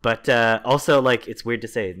 But also, like, it's weird to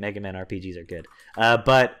say Mega Man RPGs are good.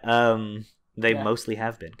 But they mostly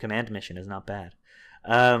have been. Command Mission is not bad.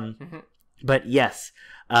 But yes,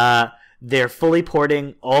 they're fully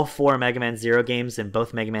porting all 4 Mega Man Zero games and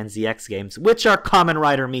both Mega Man ZX games, which are Kamen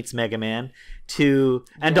Rider meets Mega Man,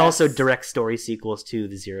 and also direct story sequels to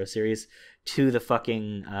the Zero series, to the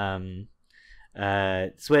fucking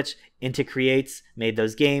Switch. Inti Creates made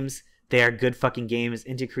those games. They are good fucking games.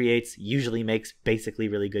 Inti Creates usually makes basically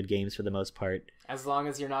really good games for the most part. As long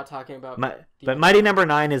as you're not talking about... but Mighty Number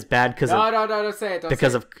 9 is bad because No, don't say it.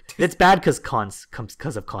 It's bad because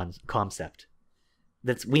of concept.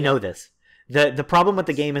 We know this. The problem with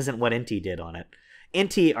the game isn't what Inti did on it.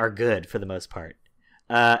 Inti are good for the most part.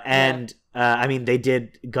 I mean, they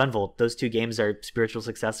did Gunvolt. Those 2 games are spiritual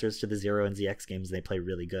successors to the Zero and ZX games, and they play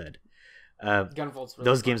really good. Gunvolt's really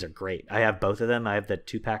those fun. Games are great. I have both of them. I have the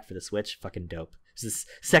 2-pack for the Switch. Fucking dope. It's the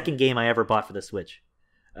second game I ever bought for the Switch.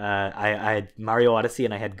 I had Mario Odyssey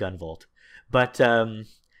and I had Gunvolt. But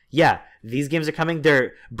these games are coming.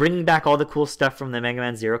 They're bringing back all the cool stuff from the Mega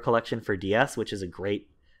Man Zero collection for DS, which is a great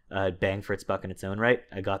bang for its buck in its own right.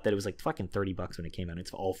 I got that. It was like fucking $30 when it came out.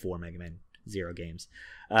 It's all 4 Mega Man Zero games.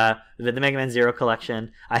 The Mega Man Zero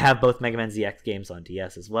collection. I have both Mega Man ZX games on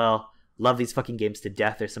DS as well. Love these fucking games to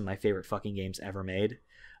death. They're some of my favorite fucking games ever made.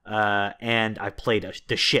 And I played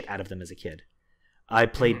the shit out of them as a kid. I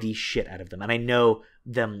played the shit out of them. And I know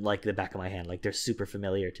them like the back of my hand. Like, they're super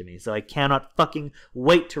familiar to me. So I cannot fucking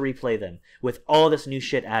wait to replay them with all this new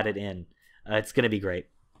shit added in. It's going to be great.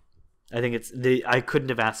 I think I couldn't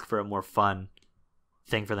have asked for a more fun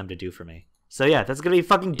thing for them to do for me. So yeah, that's going to be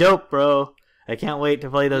fucking dope, bro. I can't wait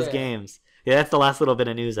to play those games. Yeah, that's the last little bit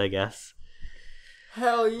of news, I guess.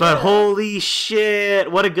 Hell yeah. But holy shit,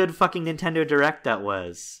 what a good fucking Nintendo Direct that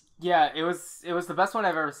was. Yeah, it was the best one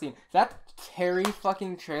I've ever seen. That Terry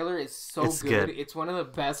fucking trailer is so good. It's one of the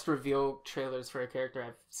best reveal trailers for a character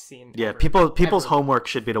I've seen. Yeah, ever. people's homework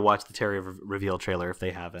should be to watch the Terry reveal trailer if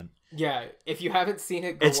they haven't. Yeah, if you haven't seen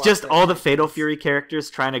it, it's just all the Fatal Fury characters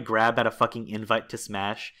trying to grab at a fucking invite to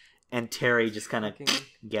Smash, and Terry just kind of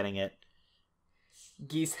getting it.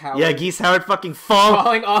 Geese Howard. Yeah, Geese Howard fucking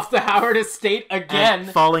falling off the Howard estate again. And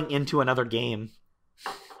falling into another game.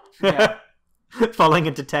 Yeah. Falling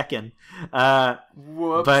into Tekken.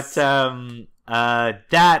 Whoops. But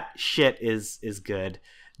that shit is good.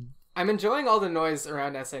 I'm enjoying all the noise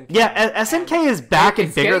around SNK. Yeah, SNK is back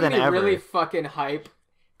and bigger than ever. It's really fucking hype,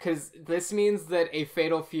 because this means that a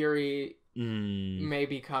Fatal Fury may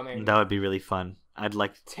be coming. That would be really fun. I'd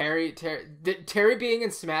like... Terry being in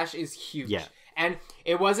Smash is huge. Yeah. And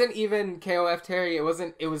it wasn't even KOF Terry. It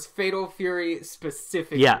was Fatal Fury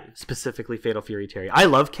specifically. Yeah, specifically Fatal Fury Terry. I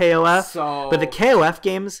love KOF, but the KOF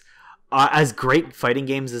games, as great fighting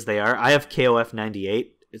games as they are, I have KOF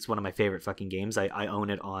 98. It's one of my favorite fucking games. I own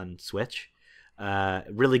it on Switch.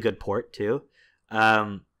 Really good port, too.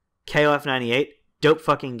 KOF 98, dope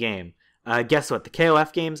fucking game. Guess what? The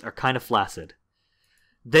KOF games are kind of flaccid.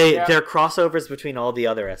 They're crossovers between all the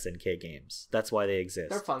other SNK games. That's why they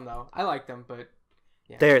exist. They're fun though. I like them, but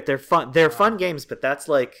yeah. They're fun. They're fun games, but that's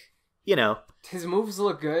like, you know. His moves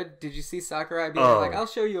look good. Did you see Sakurai being like, "I'll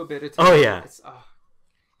show you a bit of"? Oh yeah.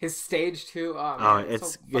 His stage too. Oh, man,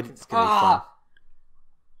 it's gonna be fun.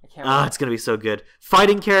 It's gonna be so good.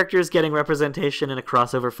 Fighting characters getting representation in a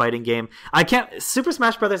crossover fighting game. Super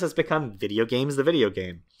Smash Brothers has become video games. The video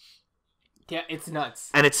game. Yeah, it's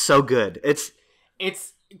nuts, and it's so good. It's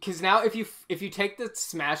because now if you take the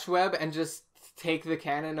Smash web and just take the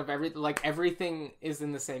canon of everything is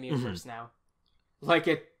in the same universe now. Like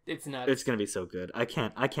it's nuts. It's gonna be so good. I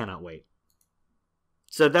cannot wait.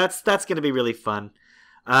 So that's gonna be really fun.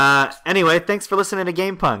 Anyway, thanks for listening to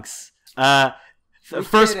GamePunx.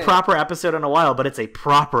 First proper episode in a while, but it's a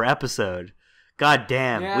proper episode. God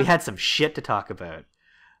damn, we had some shit to talk about.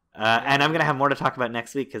 And I'm gonna have more to talk about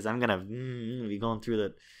next week because I'm gonna be going through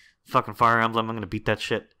the fucking Fire Emblem. I'm gonna beat that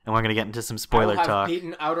shit, and we're gonna get into some spoiler talk. I'll have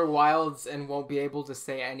beaten Outer Wilds and won't be able to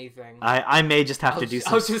say anything. I may just have to do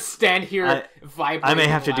some. I'll just stand here vibrating. I may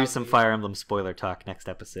have to loudly. do some Fire Emblem spoiler talk next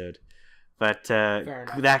episode. But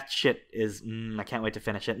that shit is... I can't wait to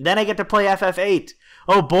finish it. And then I get to play FF8.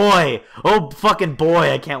 Oh boy. Oh fucking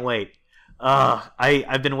boy. I can't wait.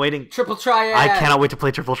 I've been waiting. Triple Triad. I cannot wait to play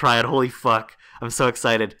Triple Triad. Holy fuck. I'm so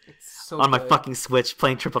excited. It's so on good. my fucking Switch,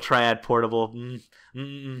 playing Triple Triad portable.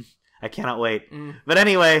 I cannot wait. But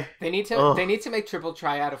anyway. They need to make Triple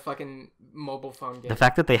Triad a fucking mobile phone game. The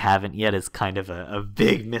fact that they haven't yet is kind of a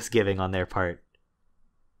big misgiving on their part.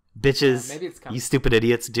 Bitches, maybe it's coming. You stupid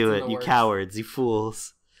idiots, do It's it. You cowards, you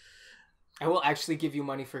fools. I will actually give you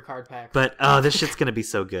money for card packs. But, this shit's gonna be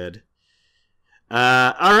so good.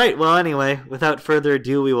 Alright, well, anyway, without further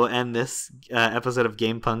ado, we will end this episode of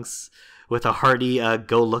GamePunx with a hearty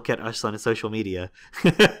go look at us on social media.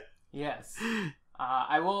 Yes.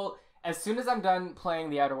 I will, as soon as I'm done playing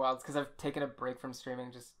the Outer Wilds, because I've taken a break from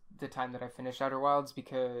streaming just the time that I finished Outer Wilds,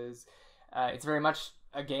 because it's very much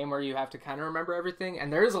a game where you have to kind of remember everything,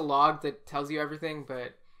 and there is a log that tells you everything,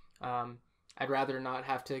 but I'd rather not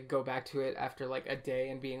have to go back to it after like a day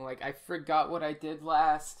and being like, I forgot what I did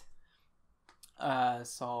last.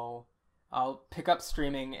 So I'll pick up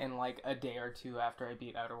streaming in like a day or two after I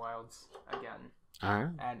beat Outer Wilds again. Alright.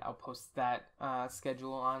 And I'll post that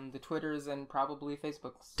schedule on the Twitters and probably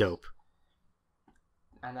Facebooks. Dope.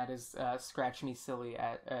 And that is Scratch Me Silly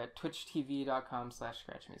at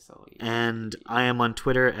twitchtv.com/scratchmesilly. And I am on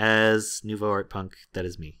Twitter as Nouveau Art Punk. That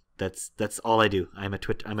is me. That's all I do. I'm a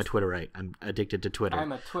Twitterite. I'm addicted to Twitter.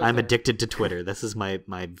 I'm addicted to Twitter. This is my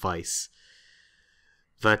vice.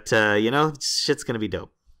 But shit's gonna be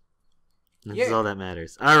dope. This is all that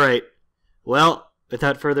matters. All right. Well,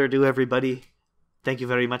 without further ado, everybody, thank you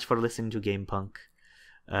very much for listening to GamePunx.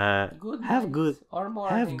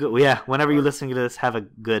 Whenever you're listening to this, have a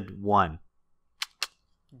good one.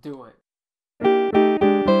 Do it.